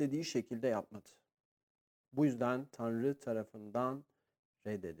Tanrı'nın istediği şekilde yapmadı. Bu yüzden Tanrı tarafından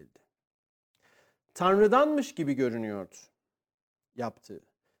reddedildi. Tanrı'danmış gibi görünüyordu yaptığı.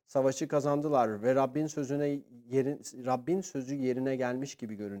 Savaşı kazandılar ve Rabbin sözü yerine gelmiş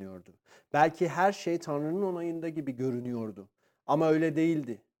gibi görünüyordu. Belki her şey Tanrı'nın onayında gibi görünüyordu. Ama öyle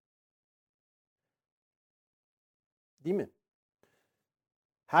değildi. Değil mi?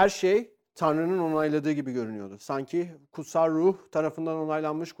 Her şey Tanrı'nın onayladığı gibi görünüyordu. Sanki kutsal ruh tarafından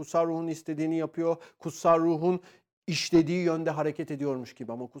onaylanmış, kutsal ruhun istediğini yapıyor, kutsal ruhun işlediği yönde hareket ediyormuş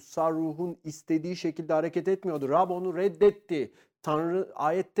gibi. Ama kutsal ruhun istediği şekilde hareket etmiyordu. Rab onu reddetti. Tanrı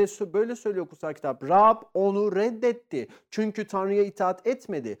ayette böyle söylüyor kutsal kitap. Rab onu reddetti. Çünkü Tanrı'ya itaat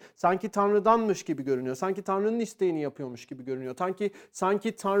etmedi. Sanki Tanrı'danmış gibi görünüyor. Sanki Tanrı'nın isteğini yapıyormuş gibi görünüyor.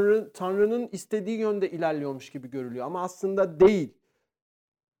 Sanki Tanrı'nın istediği yönde ilerliyormuş gibi görülüyor. Ama aslında değil.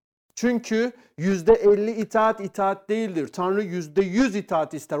 Çünkü %50 itaat değildir. Tanrı %100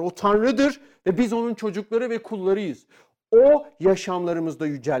 itaat ister. O Tanrı'dır ve biz onun çocukları ve kullarıyız. O yaşamlarımızda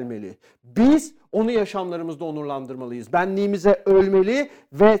yücelmeli. Biz onu yaşamlarımızda onurlandırmalıyız. Benliğimize ölmeli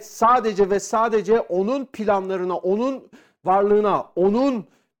ve sadece onun planlarına, onun varlığına, onun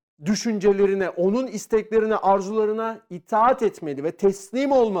düşüncelerine, onun isteklerine, arzularına itaat etmeli ve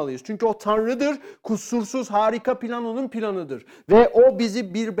teslim olmalıyız. Çünkü o Tanrı'dır, kusursuz, harika plan onun planıdır. Ve o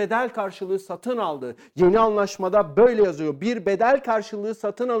bizi bir bedel karşılığı satın aldı. Yeni anlaşmada böyle yazıyor. Bir bedel karşılığı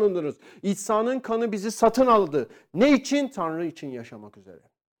satın alındınız. İsa'nın kanı bizi satın aldı. Ne için? Tanrı için yaşamak üzere.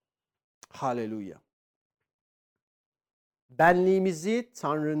 Haleluya. Benliğimizi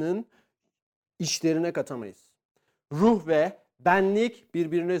Tanrı'nın işlerine katamayız. Ruh ve benlik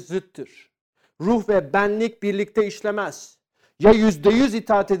birbirine zıttır. Ruh ve benlik birlikte işlemez. Ya %100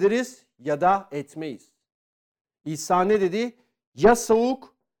 itaat ederiz ya da etmeyiz. İsa ne dedi? Ya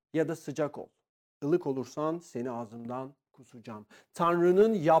soğuk ya da sıcak ol. Ilık olursan seni ağzımdan kusacağım.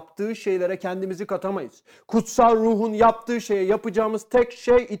 Tanrı'nın yaptığı şeylere kendimizi katamayız. Kutsal ruhun yaptığı şeye yapacağımız tek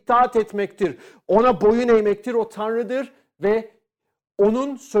şey itaat etmektir. Ona boyun eğmektir. O Tanrı'dır ve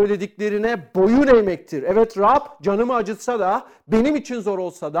onun söylediklerine boyun eğmektir. Evet Rab canımı acıtsa da, benim için zor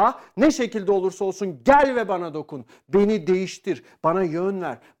olsa da, ne şekilde olursa olsun gel ve bana dokun. Beni değiştir, bana yön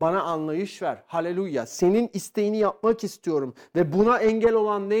ver, bana anlayış ver. Haleluya. Senin isteğini yapmak istiyorum ve buna engel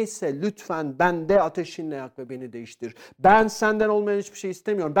olan neyse lütfen bende ateşinle yak ve beni değiştir. Ben senden olmayan hiçbir şey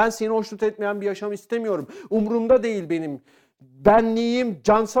istemiyorum. Ben seni hoşnut etmeyen bir yaşam istemiyorum. Umurumda değil benim. Benliğim,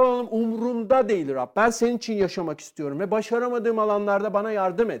 cansal alanım umurumda değil Rab. Ben senin için yaşamak istiyorum ve başaramadığım alanlarda bana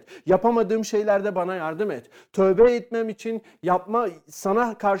yardım et. Yapamadığım şeylerde bana yardım et. Tövbe etmem için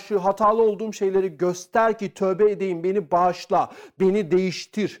sana karşı hatalı olduğum şeyleri göster ki tövbe edeyim. Beni bağışla, beni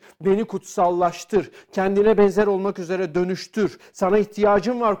değiştir, beni kutsallaştır. Kendine benzer olmak üzere dönüştür. Sana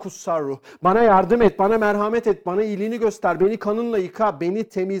ihtiyacım var kutsal ruh. Bana yardım et, bana merhamet et, bana iyiliğini göster. Beni kanınla yıka, beni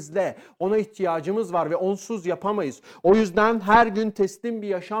temizle. Ona ihtiyacımız var ve onsuz yapamayız. O yüzden her gün teslim bir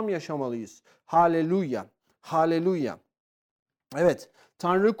yaşam yaşamalıyız. Haleluya. Haleluya. Evet,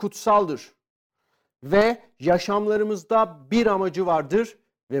 Tanrı kutsaldır ve yaşamlarımızda bir amacı vardır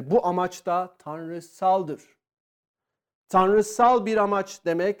ve bu amaç da tanrısaldır. Tanrısal bir amaç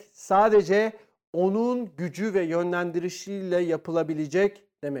demek sadece onun gücü ve yönlendirişiyle yapılabilecek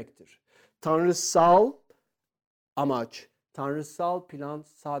demektir. Tanrısal amaç, tanrısal plan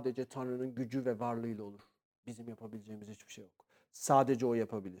sadece Tanrı'nın gücü ve varlığıyla olur. Bizim yapabileceğimiz hiçbir şey yok. Sadece o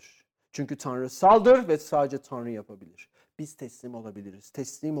yapabilir. Çünkü tanrısaldır ve sadece Tanrı yapabilir. Biz teslim olabiliriz.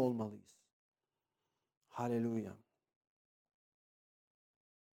 Teslim olmalıyız. Haleluya.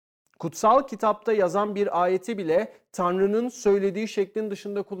 Kutsal kitapta yazan bir ayeti bile Tanrı'nın söylediği şeklin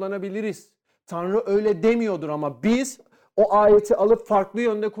dışında kullanabiliriz. Tanrı öyle demiyordur ama biz o ayeti alıp farklı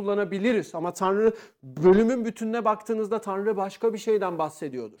yönde kullanabiliriz. Ama Tanrı, bölümün bütününe baktığınızda Tanrı başka bir şeyden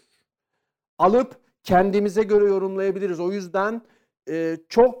bahsediyordur. Alıp kendimize göre yorumlayabiliriz. O yüzden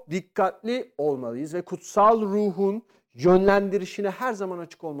çok dikkatli olmalıyız ve kutsal ruhun yönlendirişine her zaman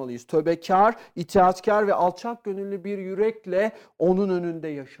açık olmalıyız. Tövbekar, itaatkar ve alçakgönüllü bir yürekle onun önünde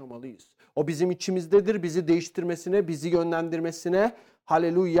yaşamalıyız. O bizim içimizdedir. Bizi değiştirmesine, bizi yönlendirmesine,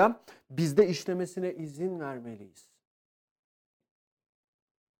 haleluya, bizde işlemesine izin vermeliyiz.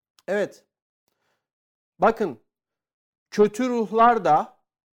 Evet, bakın, kötü ruhlar da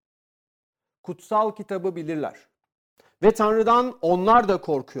kutsal kitabı bilirler. Ve Tanrı'dan onlar da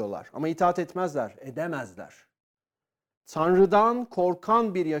korkuyorlar. Ama itaat etmezler, edemezler. Tanrı'dan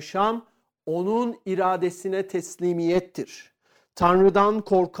korkan bir yaşam onun iradesine teslimiyettir. Tanrı'dan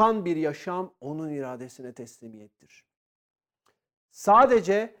korkan bir yaşam onun iradesine teslimiyettir.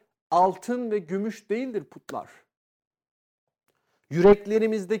 Sadece altın ve gümüş değildir putlar.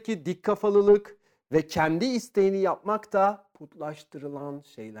 Yüreklerimizdeki dik kafalılık ve kendi isteğini yapmak da putlaştırılan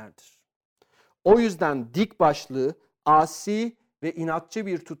şeylerdir. O yüzden dik başlı, asi ve inatçı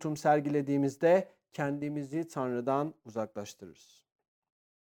bir tutum sergilediğimizde kendimizi Tanrı'dan uzaklaştırırız.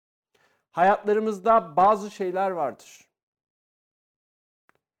 Hayatlarımızda bazı şeyler vardır.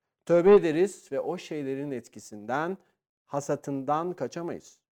 Tövbe ederiz ve o şeylerin etkisinden, hasatından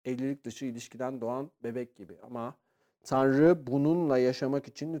kaçamayız. Evlilik dışı ilişkiden doğan bebek gibi. Ama Tanrı bununla yaşamak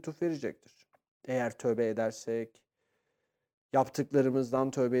için lütuf verecektir. Eğer tövbe edersek,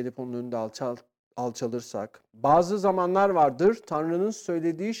 yaptıklarımızdan tövbe edip onun önünde alçalırsak. Bazı zamanlar vardır Tanrı'nın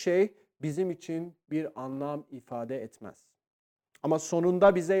söylediği şey bizim için bir anlam ifade etmez. Ama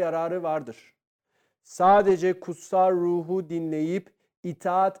sonunda bize yararı vardır. Sadece kutsal ruhu dinleyip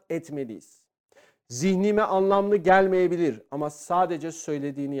itaat etmeliyiz. Zihnime anlamlı gelmeyebilir ama sadece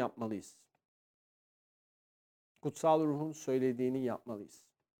söylediğini yapmalıyız. Kutsal ruhun söylediğini yapmalıyız.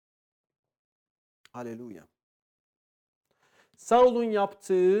 Haleluya. Saul'un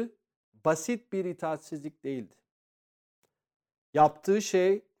yaptığı basit bir itaatsizlik değildi. Yaptığı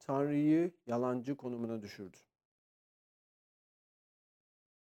şey Tanrı'yı yalancı konumuna düşürdü.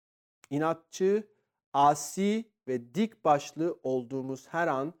 İnatçı, asi ve dik başlı olduğumuz her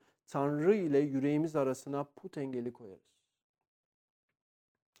an Tanrı ile yüreğimiz arasına put engeli koyarız.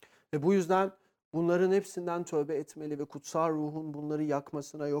 Ve bu yüzden bunların hepsinden tövbe etmeli ve kutsal ruhun bunları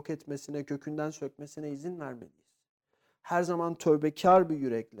yakmasına, yok etmesine, kökünden sökmesine izin vermeliyiz. Her zaman tövbekar bir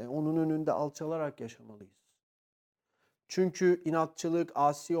yürekle onun önünde alçalarak yaşamalıyız. Çünkü inatçılık,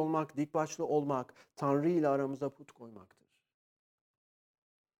 asi olmak, dik başlı olmak Tanrı ile aramıza put koymaktır.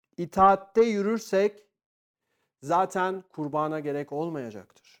 İtaatte yürürsek zaten kurbana gerek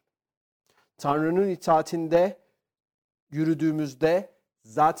olmayacaktır. Tanrı'nın itaatinde yürüdüğümüzde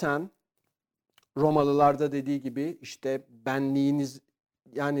zaten Romalılarda dediği gibi işte benliğiniz,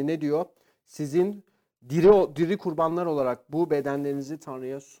 yani ne diyor? Sizin diri kurbanlar olarak bu bedenlerinizi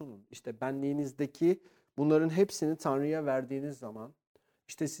Tanrı'ya sunun. İşte benliğinizdeki bunların hepsini Tanrı'ya verdiğiniz zaman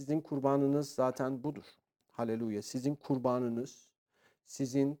işte sizin kurbanınız zaten budur. Haleluya. Sizin kurbanınız,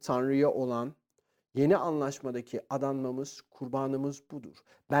 sizin Tanrı'ya olan yeni anlaşmadaki adanmamız, kurbanımız budur.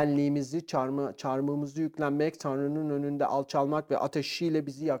 Benliğimizi, çarmıhımızı yüklenmek, Tanrı'nın önünde alçalmak ve ateşiyle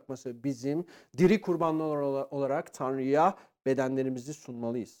bizi yakması, bizim diri kurbanlar olarak Tanrı'ya bedenlerimizi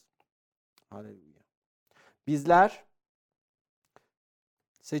sunmalıyız. Haleluya. Bizler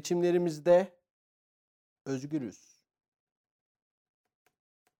seçimlerimizde özgürüz.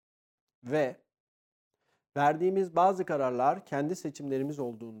 Ve verdiğimiz bazı kararlar kendi seçimlerimiz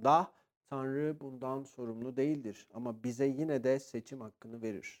olduğunda Tanrı bundan sorumlu değildir. Ama bize yine de seçim hakkını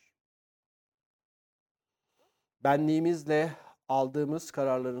verir. Benliğimizle aldığımız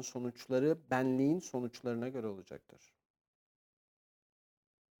kararların sonuçları benliğin sonuçlarına göre olacaktır.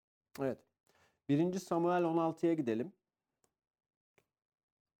 Evet. 1. Samuel 16'ya gidelim.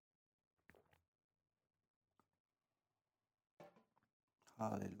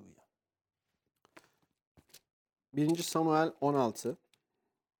 Haleluya. 1. Samuel 16.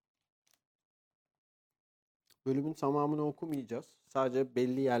 Bölümün tamamını okumayacağız. Sadece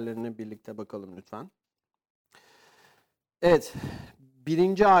belli yerlerine birlikte bakalım lütfen. Evet.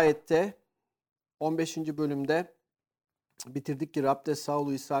 1. ayette 15. bölümde bitirdik ki Rab de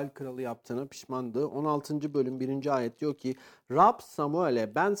Saul'u İsrail kralı yaptığına pişmandı. 16. bölüm 1. ayet diyor ki Rab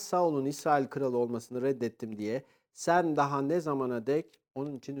Samuel'e ben Saul'un İsrail kralı olmasını reddettim diye sen daha ne zamana dek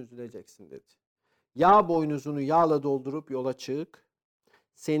onun için üzüleceksin dedi. Yağ boynuzunu yağla doldurup yola çık.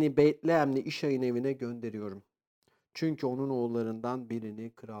 Seni Betlehemli İşay'ın evine gönderiyorum. Çünkü onun oğullarından birini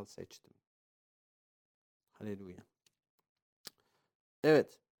kral seçtim. Haleluya.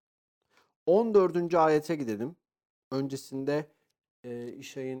 Evet. 14. ayete gidelim. Öncesinde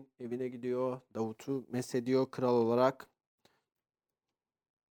İşay'ın evine gidiyor. Davut'u meshediyor kral olarak.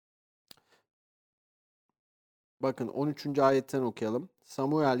 Bakın 13. ayetten okuyalım.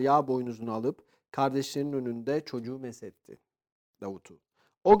 Samuel yağ boynuzunu alıp kardeşlerinin önünde çocuğu meshetti Davut'u.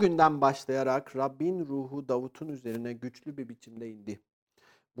 O günden başlayarak Rabbin ruhu Davut'un üzerine güçlü bir biçimde indi.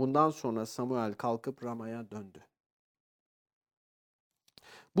 Bundan sonra Samuel kalkıp Rama'ya döndü.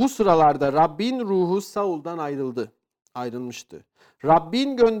 Bu sıralarda Rabbin ruhu Saul'dan ayrılmıştı.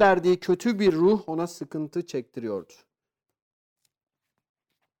 Rabbin gönderdiği kötü bir ruh ona sıkıntı çektiriyordu.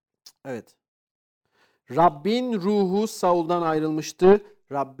 Evet. Rabbin ruhu Saul'dan ayrılmıştı.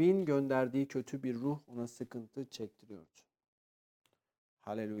 Rabbin gönderdiği kötü bir ruh ona sıkıntı çektiriyordu.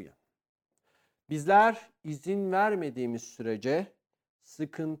 Haleluya. Bizler izin vermediğimiz sürece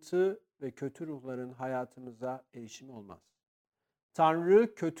sıkıntı ve kötü ruhların hayatımıza erişim olmaz.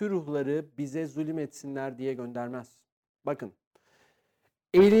 Tanrı kötü ruhları bize zulüm etsinler diye göndermez. Bakın,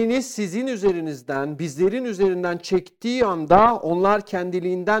 elini sizin üzerinizden, bizlerin üzerinden çektiği anda onlar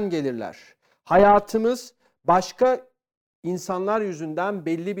kendiliğinden gelirler. Hayatımız başka insanlar yüzünden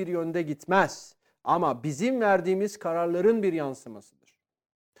belli bir yönde gitmez. Ama bizim verdiğimiz kararların bir yansımasıdır.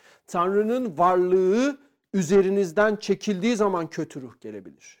 Tanrı'nın varlığı üzerinizden çekildiği zaman kötü ruh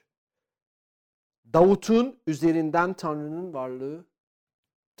gelebilir. Davut'un üzerinden Tanrı'nın varlığı,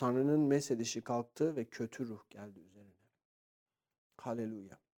 Tanrı'nın meshedişi kalktı ve kötü ruh geldi üzerine.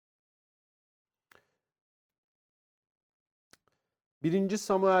 Haleluya. 1.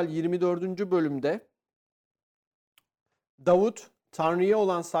 Samuel 24. bölümde Davut Tanrı'ya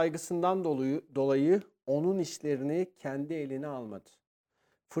olan saygısından dolayı onun işlerini kendi eline almadı.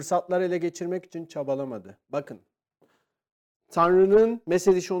 Fırsatlar ele geçirmek için çabalamadı. Bakın, Tanrı'nın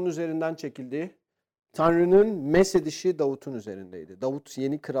meshedişi onun üzerinden çekildi. Tanrı'nın meshedişi Davut'un üzerindeydi. Davut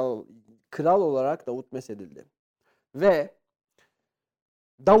yeni kral olarak Davut meshedildi. Ve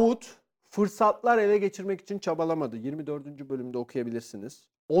Davut fırsatlar ele geçirmek için çabalamadı. 24. bölümde okuyabilirsiniz.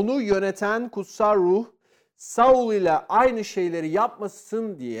 Onu yöneten kutsal ruh Saul ile aynı şeyleri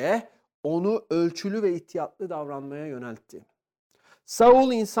yapmasın diye onu ölçülü ve ihtiyatlı davranmaya yöneltti.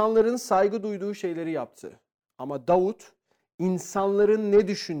 Saul insanların saygı duyduğu şeyleri yaptı. Ama Davut insanların ne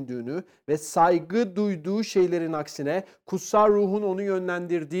düşündüğünü ve saygı duyduğu şeylerin aksine kutsal ruhun onu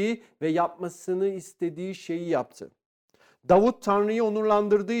yönlendirdiği ve yapmasını istediği şeyi yaptı. Davut Tanrı'yı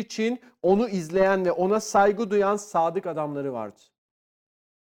onurlandırdığı için onu izleyen ve ona saygı duyan sadık adamları vardı.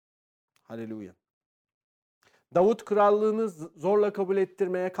 Haleluya. Davut krallığını zorla kabul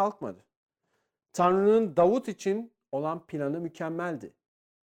ettirmeye kalkmadı. Tanrı'nın Davut için olan planı mükemmeldi.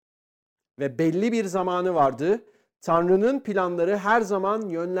 Ve belli bir zamanı vardı. Tanrı'nın planları her zaman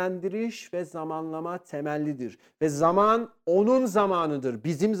yönlendiriş ve zamanlama temellidir. Ve zaman onun zamanıdır,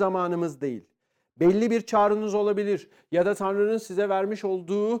 bizim zamanımız değil. Belli bir çağrınız olabilir ya da Tanrı'nın size vermiş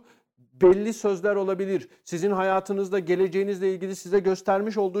olduğu belli sözler olabilir. Sizin hayatınızda geleceğinizle ilgili size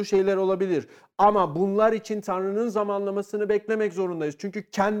göstermiş olduğu şeyler olabilir. Ama bunlar için Tanrı'nın zamanlamasını beklemek zorundayız. Çünkü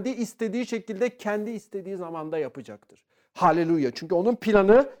kendi istediği şekilde, kendi istediği zamanda yapacaktır. Haleluya. Çünkü onun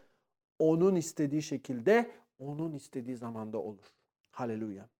planı onun istediği şekilde, onun istediği zamanda olur.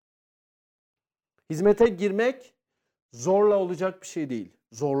 Haleluya. Hizmete girmek zorla olacak bir şey değil.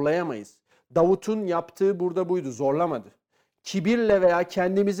 Zorlayamayız. Davut'un yaptığı burada buydu. Zorlamadı. Kibirle veya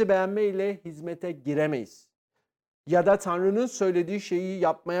kendimizi beğenmeyle hizmete giremeyiz. Ya da Tanrı'nın söylediği şeyi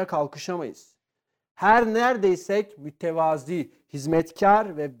yapmaya kalkışamayız. Her neredeysek mütevazi,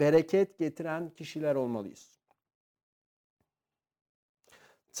 hizmetkar ve bereket getiren kişiler olmalıyız.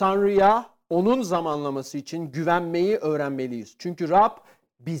 Tanrı'ya onun zamanlaması için güvenmeyi öğrenmeliyiz. Çünkü Rab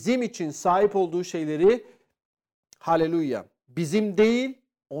bizim için sahip olduğu şeyleri haleluya bizim değil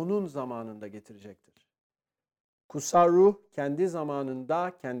onun zamanında getirecektir. Kutsal ruh kendi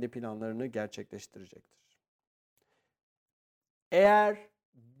zamanında kendi planlarını gerçekleştirecektir. Eğer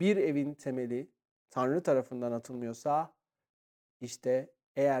bir evin temeli Tanrı tarafından atılmıyorsa işte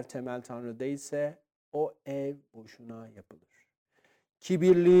eğer temel Tanrı değilse o ev boşuna yapılır.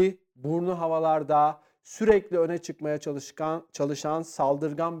 Kibirli, burnu havalarda, sürekli öne çıkmaya çalışan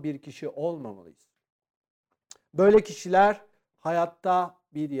saldırgan bir kişi olmamalıyız. Böyle kişiler hayatta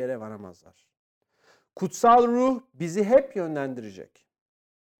bir yere varamazlar. Kutsal ruh bizi hep yönlendirecek.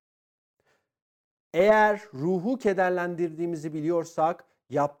 Eğer ruhu kederlendirdiğimizi biliyorsak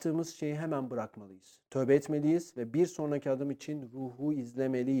yaptığımız şeyi hemen bırakmalıyız. Tövbe etmeliyiz ve bir sonraki adım için ruhu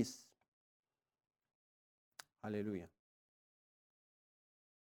izlemeliyiz. Haleluya.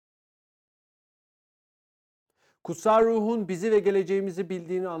 Kutsal ruhun bizi ve geleceğimizi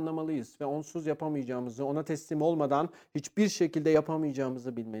bildiğini anlamalıyız ve onsuz yapamayacağımızı, ona teslim olmadan hiçbir şekilde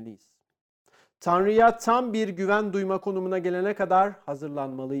yapamayacağımızı bilmeliyiz. Tanrı'ya tam bir güven duyma konumuna gelene kadar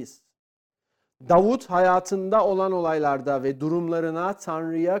hazırlanmalıyız. Davut hayatında olan olaylarda ve durumlarına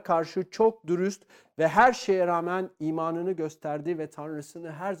Tanrı'ya karşı çok dürüst ve her şeye rağmen imanını gösterdi ve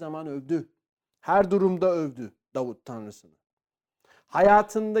Tanrısını her zaman övdü. Her durumda övdü Davut Tanrısını.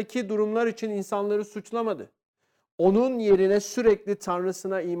 Hayatındaki durumlar için insanları suçlamadı. Onun yerine sürekli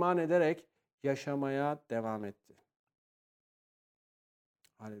Tanrısına iman ederek yaşamaya devam etti.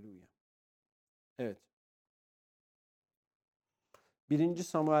 Haleluya. Evet. 1.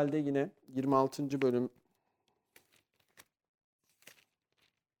 Samuel'de yine 26. bölüm.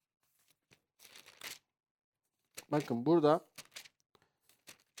 Bakın burada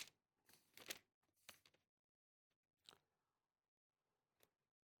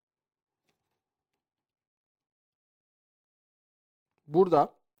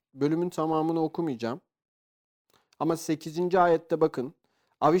bölümün tamamını okumayacağım. Ama 8. ayette bakın.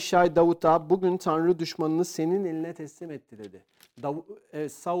 Avişay Davut'a bugün Tanrı düşmanını senin eline teslim etti dedi.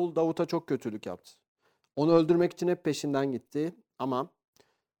 Saul Davut'a çok kötülük yaptı. Onu öldürmek için hep peşinden gitti. Ama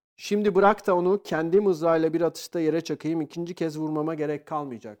şimdi bırak da onu kendi mızrağıyla bir atışta yere çakayım. 2. kez vurmama gerek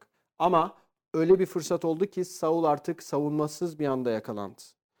kalmayacak. Ama öyle bir fırsat oldu ki Saul artık savunmasız bir anda yakalandı.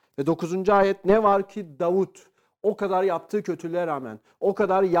 Ve 9. ayet ne var ki Davut o kadar yaptığı kötülüğe rağmen, o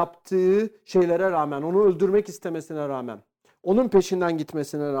kadar yaptığı şeylere rağmen, onu öldürmek istemesine rağmen, onun peşinden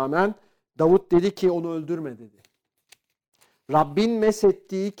gitmesine rağmen Davut dedi ki onu öldürme dedi. Rabbin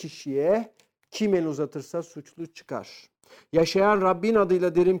mesettiği kişiye kim el uzatırsa suçlu çıkar. Yaşayan Rabbin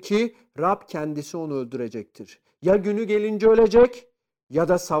adıyla derim ki Rab kendisi onu öldürecektir. Ya günü gelince ölecek ya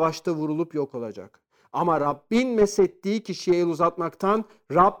da savaşta vurulup yok olacak. Ama Rabbin mesettiği kişiye el uzatmaktan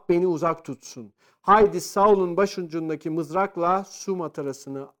Rab beni uzak tutsun. Haydi Saul'un başucundaki mızrakla su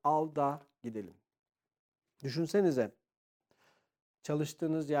matarasını al da gidelim. Düşünsenize.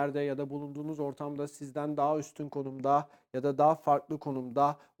 Çalıştığınız yerde ya da bulunduğunuz ortamda sizden daha üstün konumda ya da daha farklı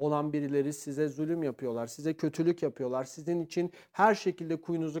konumda olan birileri size zulüm yapıyorlar, size kötülük yapıyorlar. Sizin için her şekilde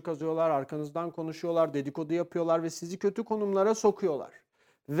kuyunuzu kazıyorlar, arkanızdan konuşuyorlar, dedikodu yapıyorlar ve sizi kötü konumlara sokuyorlar.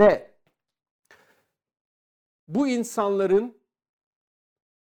 Ve bu insanların,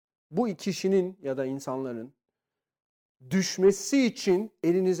 bu kişinin ya da insanların düşmesi için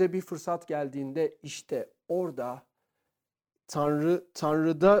elinize bir fırsat geldiğinde işte orada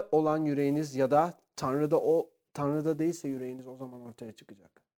Tanrı'da olan yüreğiniz ya da Tanrı'da değilse yüreğiniz o zaman ortaya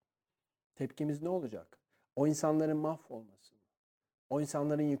çıkacak. Tepkimiz ne olacak? O insanların mahvolması mı? O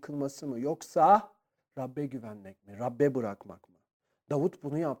insanların yıkılması mı? Yoksa Rabbe güvenmek mi? Rabbe bırakmak mı? Davut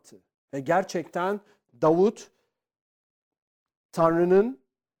bunu yaptı. Ve gerçekten Davut Tanrı'nın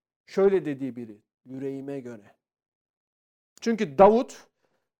şöyle dediği biri. Yüreğime göre. Çünkü Davut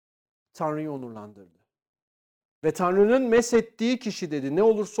Tanrı'yı onurlandırdı. Ve Tanrı'nın mesettiği kişi dedi. Ne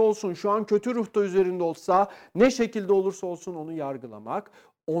olursa olsun şu an kötü ruhta üzerinde olsa ne şekilde olursa olsun onu yargılamak,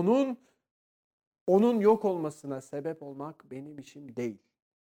 onun yok olmasına sebep olmak benim işim değil.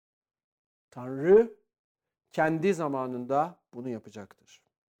 Tanrı kendi zamanında bunu yapacaktır.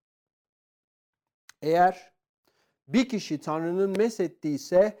 Eğer bir kişi Tanrı'nın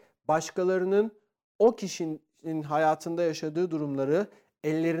mesettiyse başkalarının o kişinin hayatında yaşadığı durumları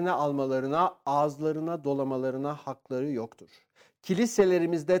ellerine almalarına, ağızlarına dolamalarına hakları yoktur.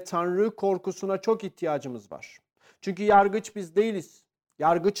 Kiliselerimizde Tanrı korkusuna çok ihtiyacımız var. Çünkü yargıç biz değiliz.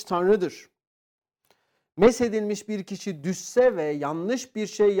 Yargıç Tanrı'dır. Mesedilmiş bir kişi düşse ve yanlış bir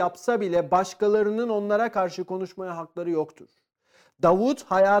şey yapsa bile başkalarının onlara karşı konuşmaya hakları yoktur. Davut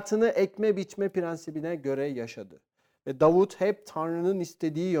hayatını ekme biçme prensibine göre yaşadı. Ve Davut hep Tanrı'nın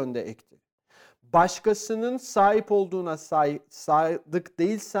istediği yönde ekti. Başkasının sahip olduğuna sadık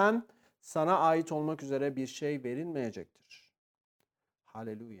değilsen sana ait olmak üzere bir şey verilmeyecektir.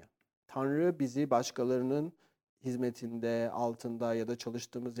 Haleluya. Tanrı bizi başkalarının hizmetinde, altında ya da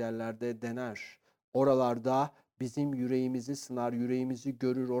çalıştığımız yerlerde dener. Oralarda bizim yüreğimizi sınar, yüreğimizi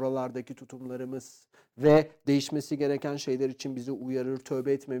görür, oralardaki tutumlarımız ve değişmesi gereken şeyler için bizi uyarır,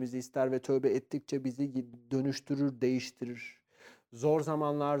 tövbe etmemizi ister ve tövbe ettikçe bizi dönüştürür, değiştirir. Zor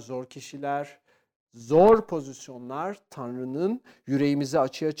zamanlar, zor kişiler, zor pozisyonlar Tanrı'nın yüreğimizi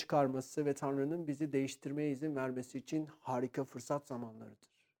açığa çıkarması ve Tanrı'nın bizi değiştirmeye izin vermesi için harika fırsat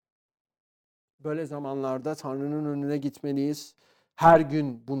zamanlarıdır. Böyle zamanlarda Tanrı'nın önüne gitmeliyiz. Her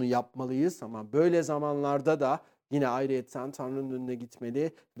gün bunu yapmalıyız ama böyle zamanlarda da yine ayrıyetten Tanrı'nın önüne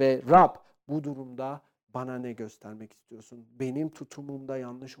gitmeli ve Rab bu durumda bana ne göstermek istiyorsun? Benim tutumumda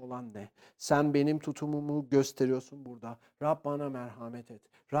yanlış olan ne? Sen benim tutumumu gösteriyorsun burada. Rab bana merhamet et.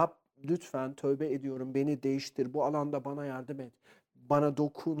 Rab lütfen tövbe ediyorum, beni değiştir. Bu alanda bana yardım et. Bana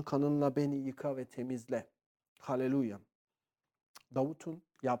dokun, kanınla beni yıka ve temizle. Haleluya. Davut'un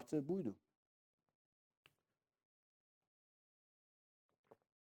yaptığı buydu.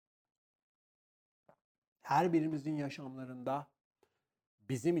 Her birimizin yaşamlarında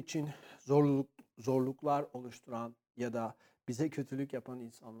bizim için zorluklar oluşturan ya da bize kötülük yapan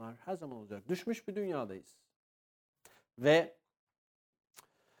insanlar her zaman olacak. Düşmüş bir dünyadayız. Ve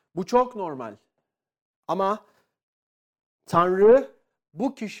bu çok normal. Ama Tanrı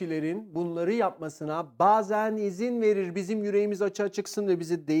bu kişilerin bunları yapmasına bazen izin verir. Bizim yüreğimiz açığa çıksın ve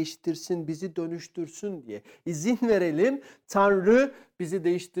bizi değiştirsin, bizi dönüştürsün diye. İzin verelim, Tanrı bizi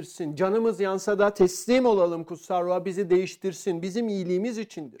değiştirsin. Canımız yansa da teslim olalım kutsal ruha, bizi değiştirsin. Bizim iyiliğimiz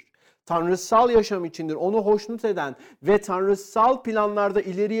içindir. Tanrısal yaşam içindir. Onu hoşnut eden ve tanrısal planlarda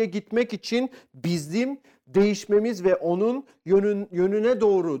ileriye gitmek için bizim değişmemiz ve onun yönüne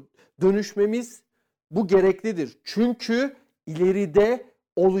doğru dönüşmemiz bu gereklidir. Çünkü ileride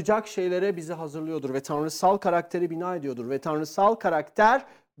olacak şeylere bizi hazırlıyordur ve tanrısal karakteri bina ediyordur ve tanrısal karakter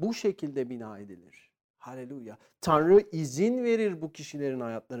bu şekilde bina edilir. Haleluya. Tanrı izin verir bu kişilerin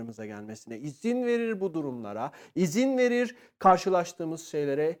hayatlarımıza gelmesine, izin verir bu durumlara, izin verir karşılaştığımız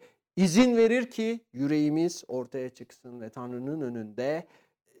şeylere, izin verir ki yüreğimiz ortaya çıksın ve Tanrı'nın önünde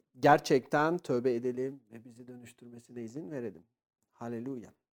gerçekten tövbe edelim ve bizi dönüştürmesine izin verelim.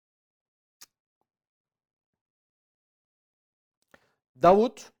 Haleluya.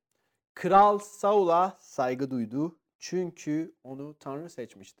 Davut, Kral Saul'a saygı duydu çünkü onu Tanrı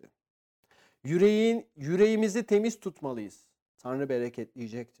seçmişti. Yüreğimizi temiz tutmalıyız. Tanrı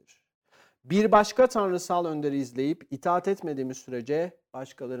bereketleyecektir. Bir başka tanrısal önderi izleyip itaat etmediğimiz sürece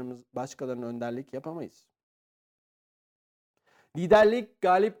başkalarının önderlik yapamayız. Liderlik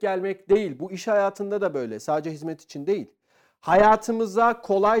galip gelmek değil. Bu iş hayatında da böyle. Sadece hizmet için değil. Hayatımıza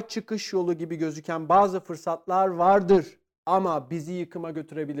kolay çıkış yolu gibi gözüken bazı fırsatlar vardır. Ama bizi yıkıma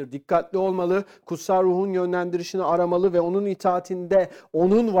götürebilir. Dikkatli olmalı, kutsal ruhun yönlendirişini aramalı ve onun itaatinde,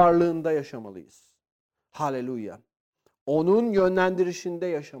 onun varlığında yaşamalıyız. Haleluya. Onun yönlendirişinde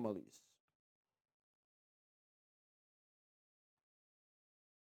yaşamalıyız.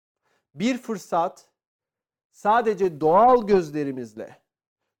 Bir fırsat sadece doğal gözlerimizle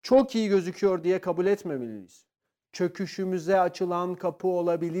çok iyi gözüküyor diye kabul etmemeliyiz. Çöküşümüze açılan kapı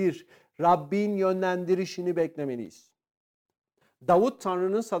olabilir. Rabbin yönlendirişini beklemeliyiz. Davut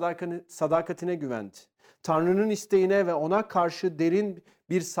Tanrı'nın sadakatine güvendi. Tanrı'nın isteğine ve ona karşı derin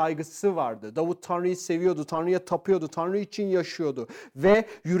bir saygısı vardı. Davut Tanrı'yı seviyordu, Tanrı'ya tapıyordu, Tanrı için yaşıyordu. Ve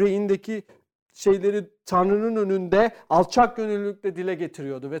yüreğindeki şeyleri Tanrı'nın önünde alçakgönüllülükle dile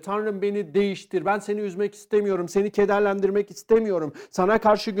getiriyordu. Ve Tanrım beni değiştir, ben seni üzmek istemiyorum, seni kederlendirmek istemiyorum, sana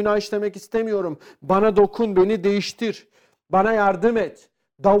karşı günah işlemek istemiyorum. Bana dokun, beni değiştir, bana yardım et.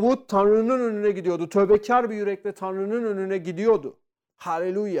 Davut Tanrı'nın önüne gidiyordu. Tövbekar bir yürekle Tanrı'nın önüne gidiyordu.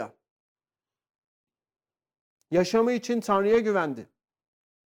 Haleluya. Yaşamı için Tanrı'ya güvendi.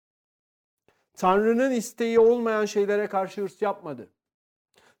 Tanrı'nın isteği olmayan şeylere karşı hırs yapmadı.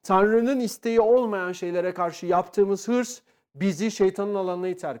 Tanrı'nın isteği olmayan şeylere karşı yaptığımız hırs bizi şeytanın alanına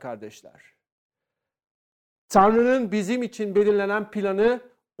iter kardeşler. Tanrı'nın bizim için belirlenen planı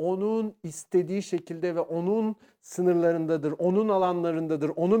onun istediği şekilde ve onun sınırlarındadır, onun alanlarındadır,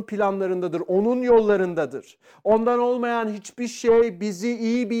 onun planlarındadır, onun yollarındadır. Ondan olmayan hiçbir şey bizi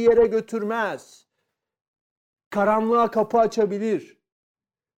iyi bir yere götürmez. Karanlığa kapı açabilir.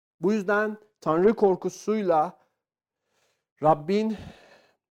 Bu yüzden Tanrı korkusuyla Rabbin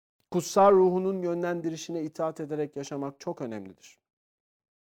kutsal ruhunun yönlendirişine itaat ederek yaşamak çok önemlidir.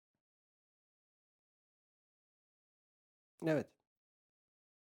 Evet.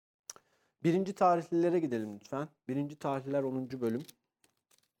 1. Tarihlilere gidelim lütfen. 1. Tarihliler 10. bölüm.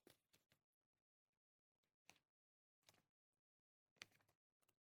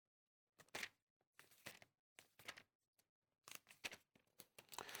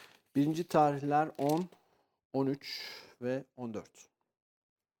 Birinci Tarihler 10, 13 ve 14.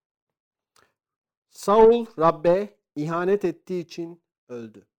 Saul Rab'be ihanet ettiği için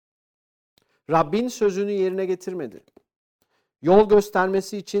öldü. Rabbin sözünü yerine getirmedi. Yol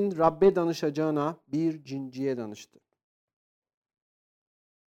göstermesi için Rab'be danışacağına bir cinciye danıştı.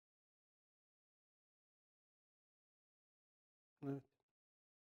 Evet.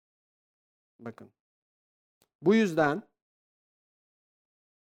 Bakın. Bu yüzden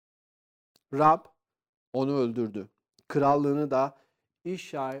Rab onu öldürdü. Krallığını da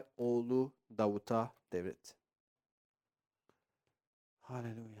İşay oğlu Davut'a devretti.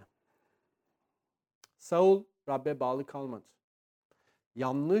 Haleluya. Saul Rab'be bağlı kalmadı.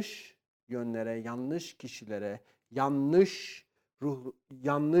 Yanlış yönlere, yanlış kişilere,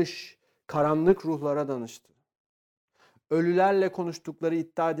 yanlış karanlık ruhlara danıştı. Ölülerle konuştukları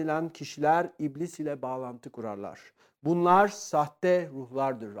iddia edilen kişiler iblis ile bağlantı kurarlar. Bunlar sahte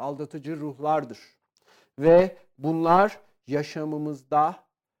ruhlardır, aldatıcı ruhlardır. Ve bunlar yaşamımızda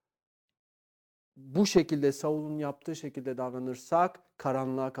bu şekilde, Saul'un yaptığı şekilde davranırsak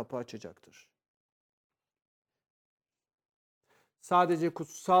karanlığa kapı açacaktır. Sadece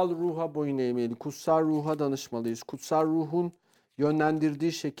kutsal ruha boyun eğmeli, kutsal ruha danışmalıyız. Kutsal ruhun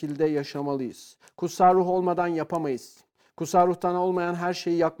yönlendirdiği şekilde yaşamalıyız. Kutsal ruh olmadan yapamayız. Kutsal ruhtan olmayan her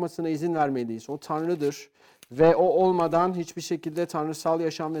şeyi yapmasına izin vermeliyiz. O Tanrı'dır ve o olmadan hiçbir şekilde tanrısal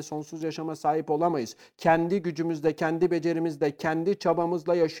yaşam ve sonsuz yaşama sahip olamayız. Kendi gücümüzle, kendi becerimizle, kendi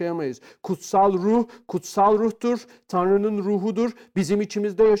çabamızla yaşayamayız. Kutsal ruh, kutsal ruhtur. Tanrı'nın ruhudur. Bizim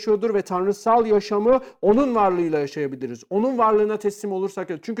içimizde yaşıyordur ve tanrısal yaşamı onun varlığıyla yaşayabiliriz. Onun varlığına teslim olursak.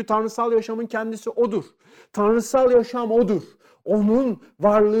 Çünkü tanrısal yaşamın kendisi odur. Tanrısal yaşam odur. Onun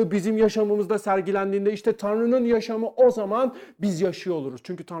varlığı bizim yaşamımızda sergilendiğinde işte Tanrı'nın yaşamı o zaman biz yaşıyor oluruz.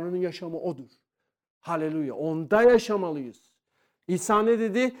 Çünkü Tanrı'nın yaşamı odur. Haleluya. Onda yaşamalıyız. İsa ne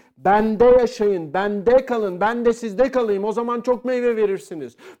dedi? Bende yaşayın, bende kalın, ben de sizde kalayım. O zaman çok meyve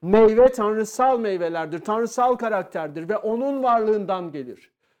verirsiniz. Meyve tanrısal meyvelerdir, tanrısal karakterdir ve onun varlığından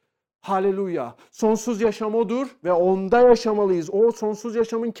gelir. Haleluya. Sonsuz yaşam odur ve onda yaşamalıyız. O sonsuz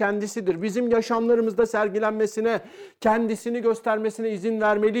yaşamın kendisidir. Bizim yaşamlarımızda sergilenmesine, kendisini göstermesine izin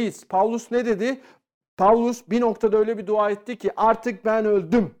vermeliyiz. Paulus ne dedi? Paulus bir noktada öyle bir dua etti ki artık ben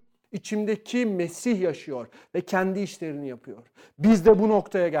öldüm. İçimdeki Mesih yaşıyor ve kendi işlerini yapıyor. Biz de bu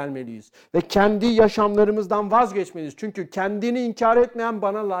noktaya gelmeliyiz ve kendi yaşamlarımızdan vazgeçmeliyiz. Çünkü kendini inkar etmeyen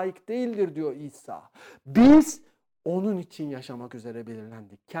bana layık değildir diyor İsa. Biz onun için yaşamak üzere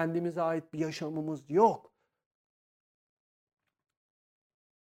belirlendik. Kendimize ait bir yaşamımız yok.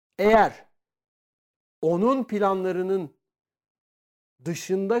 Eğer onun planlarının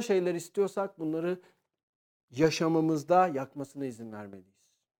dışında şeyler istiyorsak bunları yaşamımızda yakmasına izin vermeliyiz.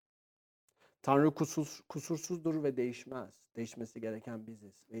 Tanrı kusursuzdur ve değişmez. Değişmesi gereken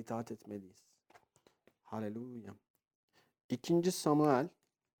biziz ve itaat etmeliyiz. Haleluya. 2. Samuel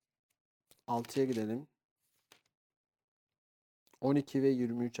 6'ya gidelim. 12 ve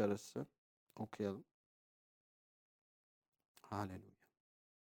 23 arası okuyalım. Haleluya.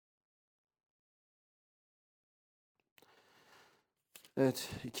 Evet,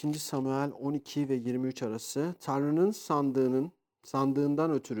 2. Samuel 12 ve 23 arası Tanrı'nın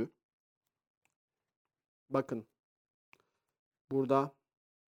sandığından ötürü bakın burada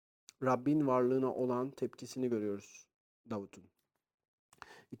Rabbin varlığına olan tepkisini görüyoruz Davut'un.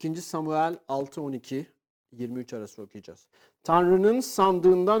 2. Samuel 6-12 23 arası okuyacağız. Tanrı'nın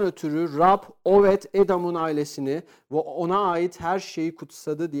sandığından ötürü Rab Oved Edom'un ailesini ve ona ait her şeyi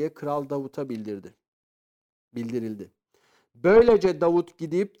kutsadı diye Kral Davut'a bildirildi. Böylece Davut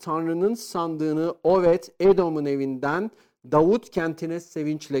gidip Tanrı'nın sandığını Oved Edom'un evinden Davut kentine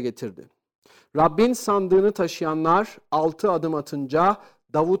sevinçle getirdi. Rabbin sandığını taşıyanlar 6 adım atınca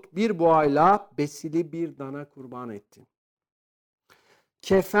Davut bir boğayla besili bir dana kurban etti.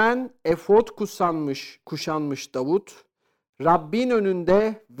 Kefen, efod kuşanmış Davut, Rabbin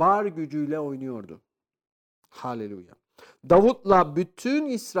önünde var gücüyle oynuyordu. Haleluya. Davut'la bütün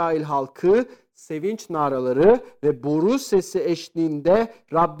İsrail halkı sevinç naraları ve boru sesi eşliğinde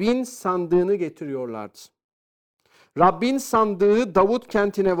Rabbin sandığını getiriyorlardı. Rabbin sandığı Davut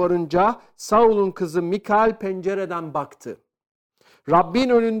kentine varınca Saul'un kızı Mikal pencereden baktı. Rabbin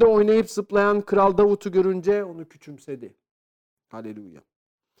önünde oynayıp zıplayan Kral Davut'u görünce onu küçümsedi. Haleluya.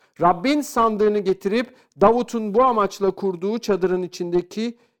 Rabbin sandığını getirip Davut'un bu amaçla kurduğu çadırın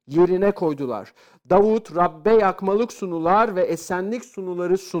içindeki yerine koydular. Davut Rabbe yakmalık sunular ve esenlik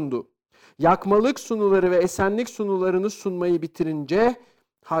sunuları sundu. Yakmalık sunuları ve esenlik sunularını sunmayı bitirince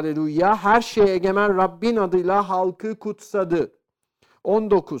haleluya her şeye egemen Rabbin adıyla halkı kutsadı.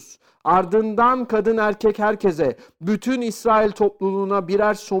 19. Ardından kadın erkek herkese, bütün İsrail topluluğuna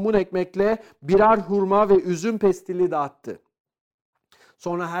birer somun ekmekle birer hurma ve üzüm pestili dağıttı.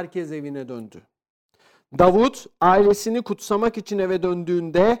 Sonra herkes evine döndü. Davut ailesini kutsamak için eve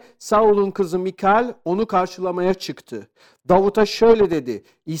döndüğünde Saul'un kızı Mikal onu karşılamaya çıktı. Davut'a şöyle dedi: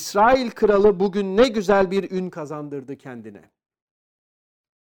 İsrail kralı bugün ne güzel bir ün kazandırdı kendine.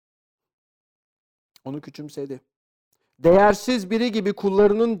 Onu küçümsedi. Değersiz biri gibi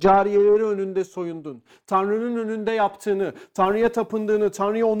kullarının cariyeleri önünde soyundun. Tanrı'nın önünde yaptığını, Tanrı'ya tapındığını,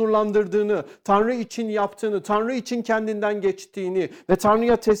 Tanrı'ya onurlandırdığını, Tanrı için yaptığını, Tanrı için kendinden geçtiğini ve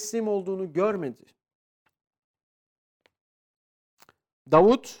Tanrı'ya teslim olduğunu görmedi.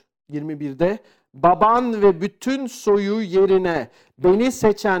 Davut 21'de baban ve bütün soyu yerine beni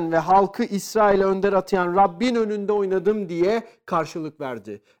seçen ve halkı İsrail'e önder atayan Rabbin önünde oynadım diye karşılık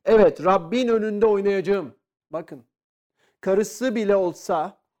verdi. Evet, Rabbin önünde oynayacağım. Bakın, karısı bile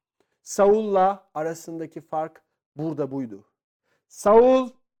olsa Saul'la arasındaki fark burada buydu. Saul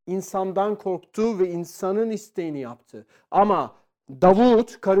insandan korktu ve insanın isteğini yaptı. Ama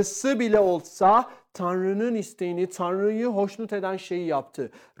Davut karısı bile olsa Tanrı'nın isteğini, Tanrı'yı hoşnut eden şeyi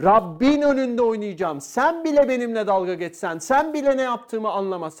yaptı. Rabbin önünde oynayacağım. Sen bile benimle dalga geçsen, sen bile ne yaptığımı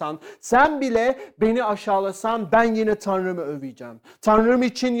anlamasan, sen bile beni aşağılasan ben yine Tanrım'ı öveceğim. Tanrım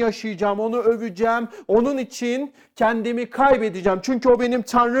için yaşayacağım, onu öveceğim. Onun için kendimi kaybedeceğim. Çünkü o benim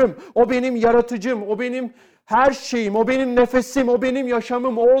Tanrım, o benim yaratıcım, o benim her şeyim, o benim nefesim, o benim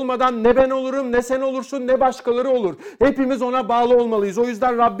yaşamım. O olmadan ne ben olurum, ne sen olursun, ne başkaları olur. Hepimiz ona bağlı olmalıyız. O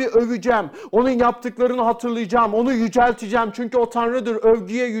yüzden Rabbi öveceğim. Onun yaptıklarını hatırlayacağım. Onu yücelteceğim. Çünkü o Tanrı'dır.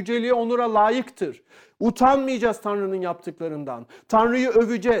 Övgüye, yüceliğe, onura layıktır. Utanmayacağız Tanrı'nın yaptıklarından. Tanrı'yı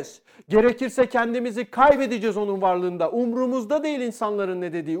öveceğiz. Gerekirse kendimizi kaybedeceğiz onun varlığında. Umrumuzda değil insanların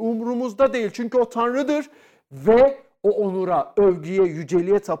ne dediği. Umrumuzda değil. Çünkü o Tanrı'dır ve o onura, övgüye,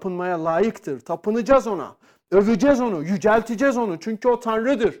 yüceliğe tapınmaya layıktır. Tapınacağız ona. Öveceğiz onu, yücelteceğiz onu. Çünkü o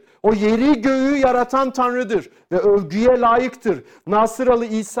Tanrı'dır. O yeri göğü yaratan Tanrı'dır. Ve övgüye layıktır. Nasıralı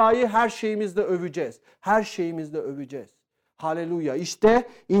İsa'yı her şeyimizde öveceğiz. Her şeyimizde öveceğiz. Haleluya. İşte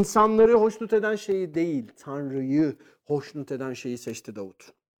insanları hoşnut eden şeyi değil, Tanrı'yı hoşnut eden şeyi seçti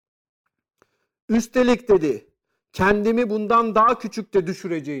Davut. Üstelik dedi, kendimi bundan daha küçükte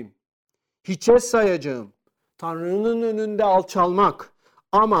düşüreceğim. Hiçe sayacağım. Tanrı'nın önünde alçalmak.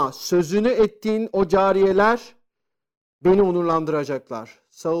 Ama sözünü ettiğin o cariyeler beni onurlandıracaklar.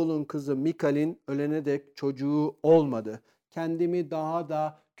 Saul'un kızı Mikal'in ölene dek çocuğu olmadı. Kendimi daha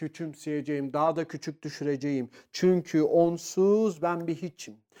da küçümseyeceğim, daha da küçük düşüreceğim. Çünkü onsuz ben bir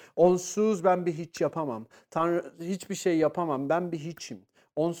hiçim. Onsuz ben bir hiç yapamam. Tanrı hiçbir şey yapamam. Ben bir hiçim.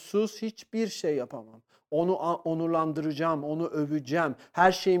 Onsuz hiçbir şey yapamam. Onu onurlandıracağım, onu öveceğim.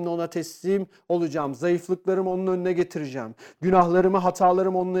 Her şeyimle ona teslim olacağım. Zayıflıklarımı onun önüne getireceğim. Günahlarımı,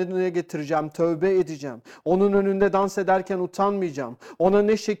 hatalarımı onun önüne getireceğim. Tövbe edeceğim. Onun önünde dans ederken utanmayacağım. Ona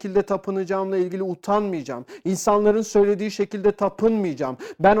ne şekilde tapınacağımla ilgili utanmayacağım. İnsanların söylediği şekilde tapınmayacağım.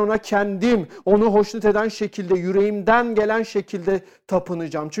 Ben ona kendim, onu hoşnut eden şekilde, yüreğimden gelen şekilde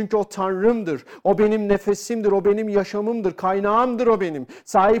tapınacağım. Çünkü o Tanrımdır. O benim nefesimdir. O benim yaşamımdır. Kaynağımdır o benim.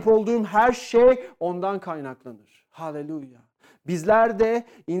 Sahip olduğum her şey ondan kaynaklanır. Haleluya. Bizler de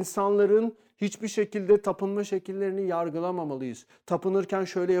insanların hiçbir şekilde tapınma şekillerini yargılamamalıyız. Tapınırken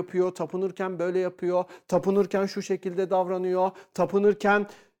şöyle yapıyor, tapınırken böyle yapıyor, tapınırken şu şekilde davranıyor, tapınırken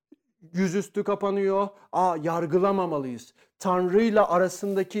yüzüstü kapanıyor. Yargılamamalıyız. Tanrı'yla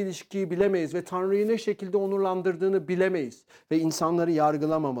arasındaki ilişkiyi bilemeyiz ve Tanrı'yı ne şekilde onurlandırdığını bilemeyiz ve insanları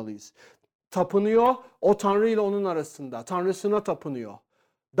yargılamamalıyız. Tapınıyor, o Tanrı ile onun arasında. Tanrısına tapınıyor.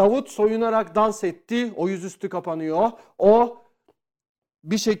 Davut soyunarak dans etti, o yüzüstü kapanıyor. O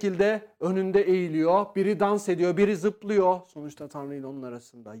bir şekilde önünde eğiliyor, biri dans ediyor, biri zıplıyor. Sonuçta Tanrı ile onun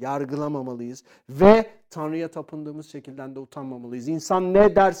arasında. Yargılamamalıyız ve Tanrı'ya tapındığımız şekilden de utanmamalıyız. İnsan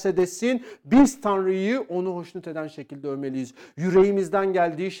ne derse desin, biz Tanrı'yı onu hoşnut eden şekilde övmeliyiz. Yüreğimizden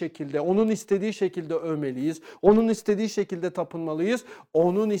geldiği şekilde, onun istediği şekilde övmeliyiz. Onun istediği şekilde tapınmalıyız.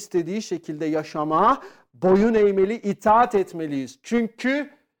 Onun istediği şekilde yaşama, boyun eğmeli, itaat etmeliyiz. Çünkü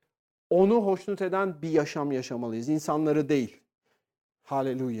onu hoşnut eden bir yaşam yaşamalıyız. İnsanları değil.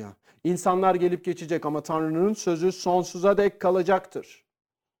 Haleluya. İnsanlar gelip geçecek ama Tanrı'nın sözü sonsuza dek kalacaktır.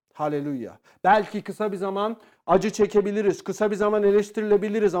 Haleluya. Belki kısa bir zaman acı çekebiliriz, kısa bir zaman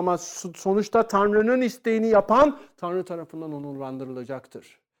eleştirilebiliriz ama sonuçta Tanrı'nın isteğini yapan Tanrı tarafından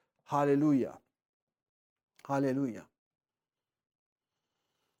onurlandırılacaktır. Haleluya. Haleluya.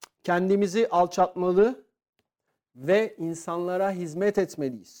 Kendimizi alçaltmalı ve insanlara hizmet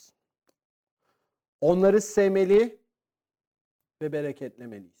etmeliyiz. Onları sevmeli ve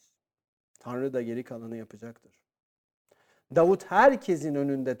bereketlemeliyiz. Tanrı da geri kalanı yapacaktır. Davut herkesin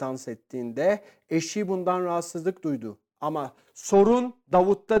önünde dans ettiğinde eşi bundan rahatsızlık duydu. Ama sorun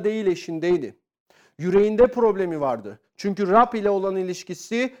Davut'ta değil, eşindeydi. Yüreğinde problemi vardı. Çünkü Rab ile olan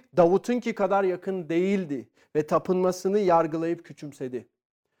ilişkisi Davut'unki kadar yakın değildi. Ve tapınmasını yargılayıp küçümsedi.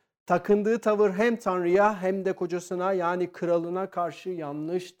 Takındığı tavır hem Tanrı'ya hem de kocasına yani kralına karşı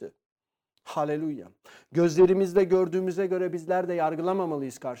yanlıştı. Haleluya. Gözlerimizde gördüğümüze göre bizler de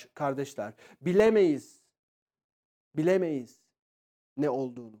yargılamamalıyız kardeşler. Bilemeyiz. Bilemeyiz ne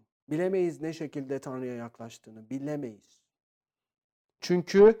olduğunu. Bilemeyiz ne şekilde Tanrı'ya yaklaştığını. Bilemeyiz.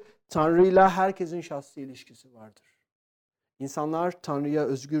 Çünkü Tanrı'yla herkesin şahsi ilişkisi vardır. İnsanlar Tanrı'ya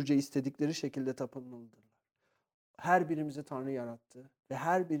özgürce istedikleri şekilde tapınmalıdırlar. Her birimizi Tanrı yarattı ve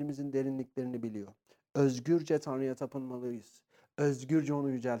her birimizin derinliklerini biliyor. Özgürce Tanrı'ya tapınmalıyız. Özgürce onu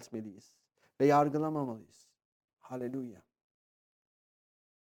yüceltmeliyiz ve yargılamamalıyız. Haleluya.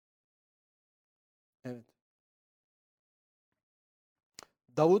 Evet.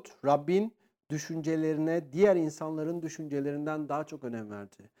 Davut, Rabbin düşüncelerine diğer insanların düşüncelerinden daha çok önem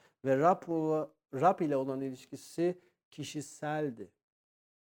verdi. Ve Rab ile olan ilişkisi kişiseldi.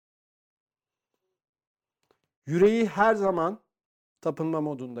 Yüreği her zaman tapınma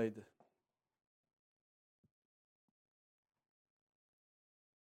modundaydı.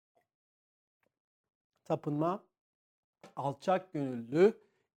 Tapınma, alçakgönüllü,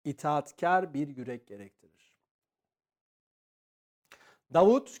 itaatkar bir yürek gerektirir.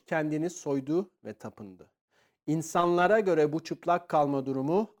 Davut kendini soydu ve tapındı. İnsanlara göre bu çıplak kalma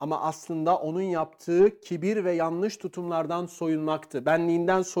durumu ama aslında onun yaptığı kibir ve yanlış tutumlardan soyunmaktı.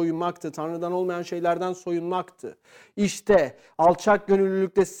 Benliğinden soyunmaktı. Tanrı'dan olmayan şeylerden soyunmaktı. İşte alçak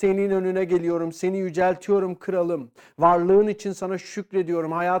gönüllülükte senin önüne geliyorum. Seni yüceltiyorum kralım. Varlığın için sana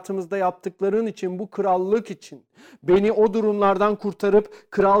şükrediyorum. Hayatımızda yaptıkların için, bu krallık için. Beni o durumlardan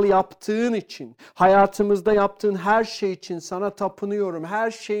kurtarıp kral yaptığın için, hayatımızda yaptığın her şey için sana tapınıyorum.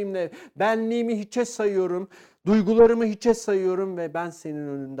 Her şeyimle benliğimi hiçe sayıyorum. Duygularımı hiçe sayıyorum ve ben senin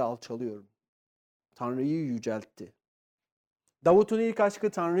önünde alçalıyorum. Tanrı'yı yüceltti. Davut'un ilk aşkı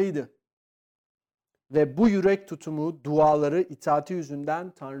Tanrı'ydı. Ve bu yürek tutumu, duaları, itaati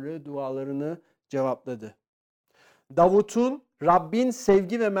yüzünden Tanrı dualarını cevapladı. Davut'un Rabbin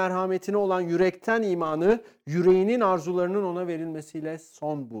sevgi ve merhametine olan yürekten imanı, yüreğinin arzularının ona verilmesiyle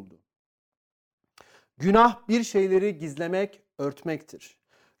son buldu. Günah bir şeyleri gizlemek, örtmektir.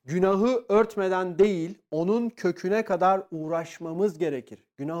 Günahı örtmeden değil, onun köküne kadar uğraşmamız gerekir.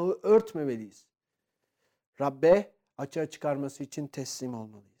 Günahı örtmemeliyiz. Rabbe açığa çıkarması için teslim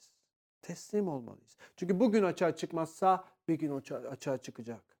olmalıyız. Teslim olmalıyız. Çünkü bugün açığa çıkmazsa bir gün açığa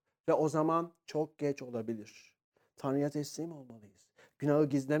çıkacak. Ve o zaman çok geç olabilir. Tanrı'ya teslim olmalıyız. Günahı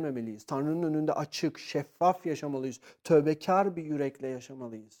gizlememeliyiz. Tanrı'nın önünde açık, şeffaf yaşamalıyız. Tövbekar bir yürekle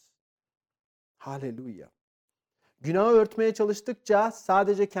yaşamalıyız. Haleluya. Günahı örtmeye çalıştıkça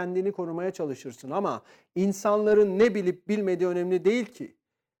sadece kendini korumaya çalışırsın ama insanların ne bilip bilmediği önemli değil ki.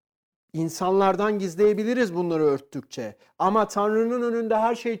 İnsanlardan gizleyebiliriz bunları örttükçe. Ama Tanrı'nın önünde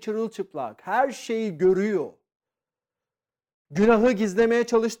her şey çırılçıplak. Her şeyi görüyor. Günahı gizlemeye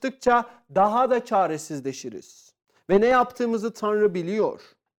çalıştıkça daha da çaresizleşiriz. Ve ne yaptığımızı Tanrı biliyor.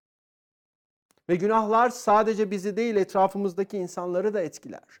 Ve günahlar sadece bizi değil etrafımızdaki insanları da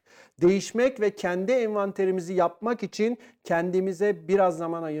etkiler. Değişmek ve kendi envanterimizi yapmak için kendimize biraz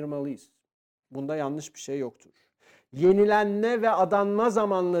zaman ayırmalıyız. Bunda yanlış bir şey yoktur. Yenilenme ve adanma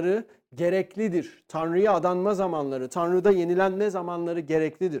zamanları gereklidir. Tanrı'ya adanma zamanları, Tanrı'da yenilenme zamanları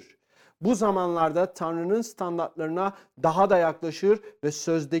gereklidir. Bu zamanlarda Tanrı'nın standartlarına daha da yaklaşır ve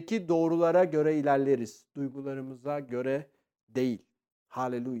sözdeki doğrulara göre ilerleriz. Duygularımıza göre değil.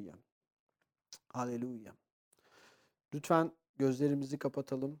 Haleluya. Haleluya. Lütfen gözlerimizi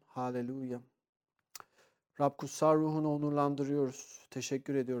kapatalım. Haleluya. Rab, kutsal ruhunu onurlandırıyoruz.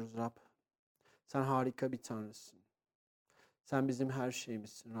 Teşekkür ediyoruz Rab. Sen harika bir Tanrısın. Sen bizim her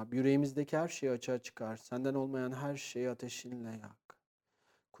şeyimizsin Rab. Yüreğimizdeki her şeyi açığa çıkar. Senden olmayan her şeyi ateşinle yak.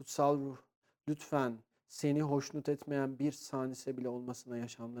 Kutsal ruh, lütfen seni hoşnut etmeyen bir saniyesi bile olmasına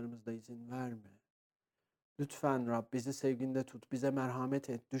yaşamlarımızda izin verme. Lütfen Rab bizi sevginde tut, bize merhamet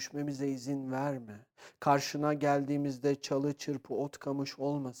et, düşmemize izin verme. Karşına geldiğimizde çalı çırpı ot kamış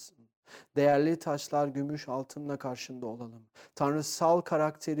olmasın. Değerli taşlar gümüş altınla karşında olalım. Tanrısal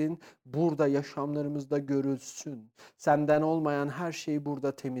karakterin burada yaşamlarımızda görülsün. Senden olmayan her şeyi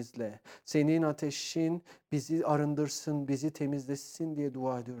burada temizle. Senin ateşin bizi arındırsın, bizi temizlesin diye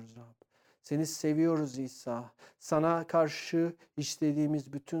dua ediyoruz Rab. Seni seviyoruz İsa. Sana karşı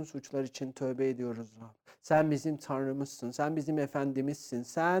işlediğimiz bütün suçlar için tövbe ediyoruz Rab. Sen bizim Tanrımızsın. Sen bizim Efendimizsin.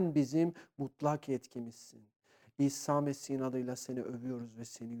 Sen bizim mutlak yetkimizsin. İsa Mesih'in adıyla seni övüyoruz ve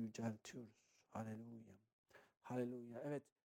seni yüceltiyoruz. Haleluya. Haleluya. Evet.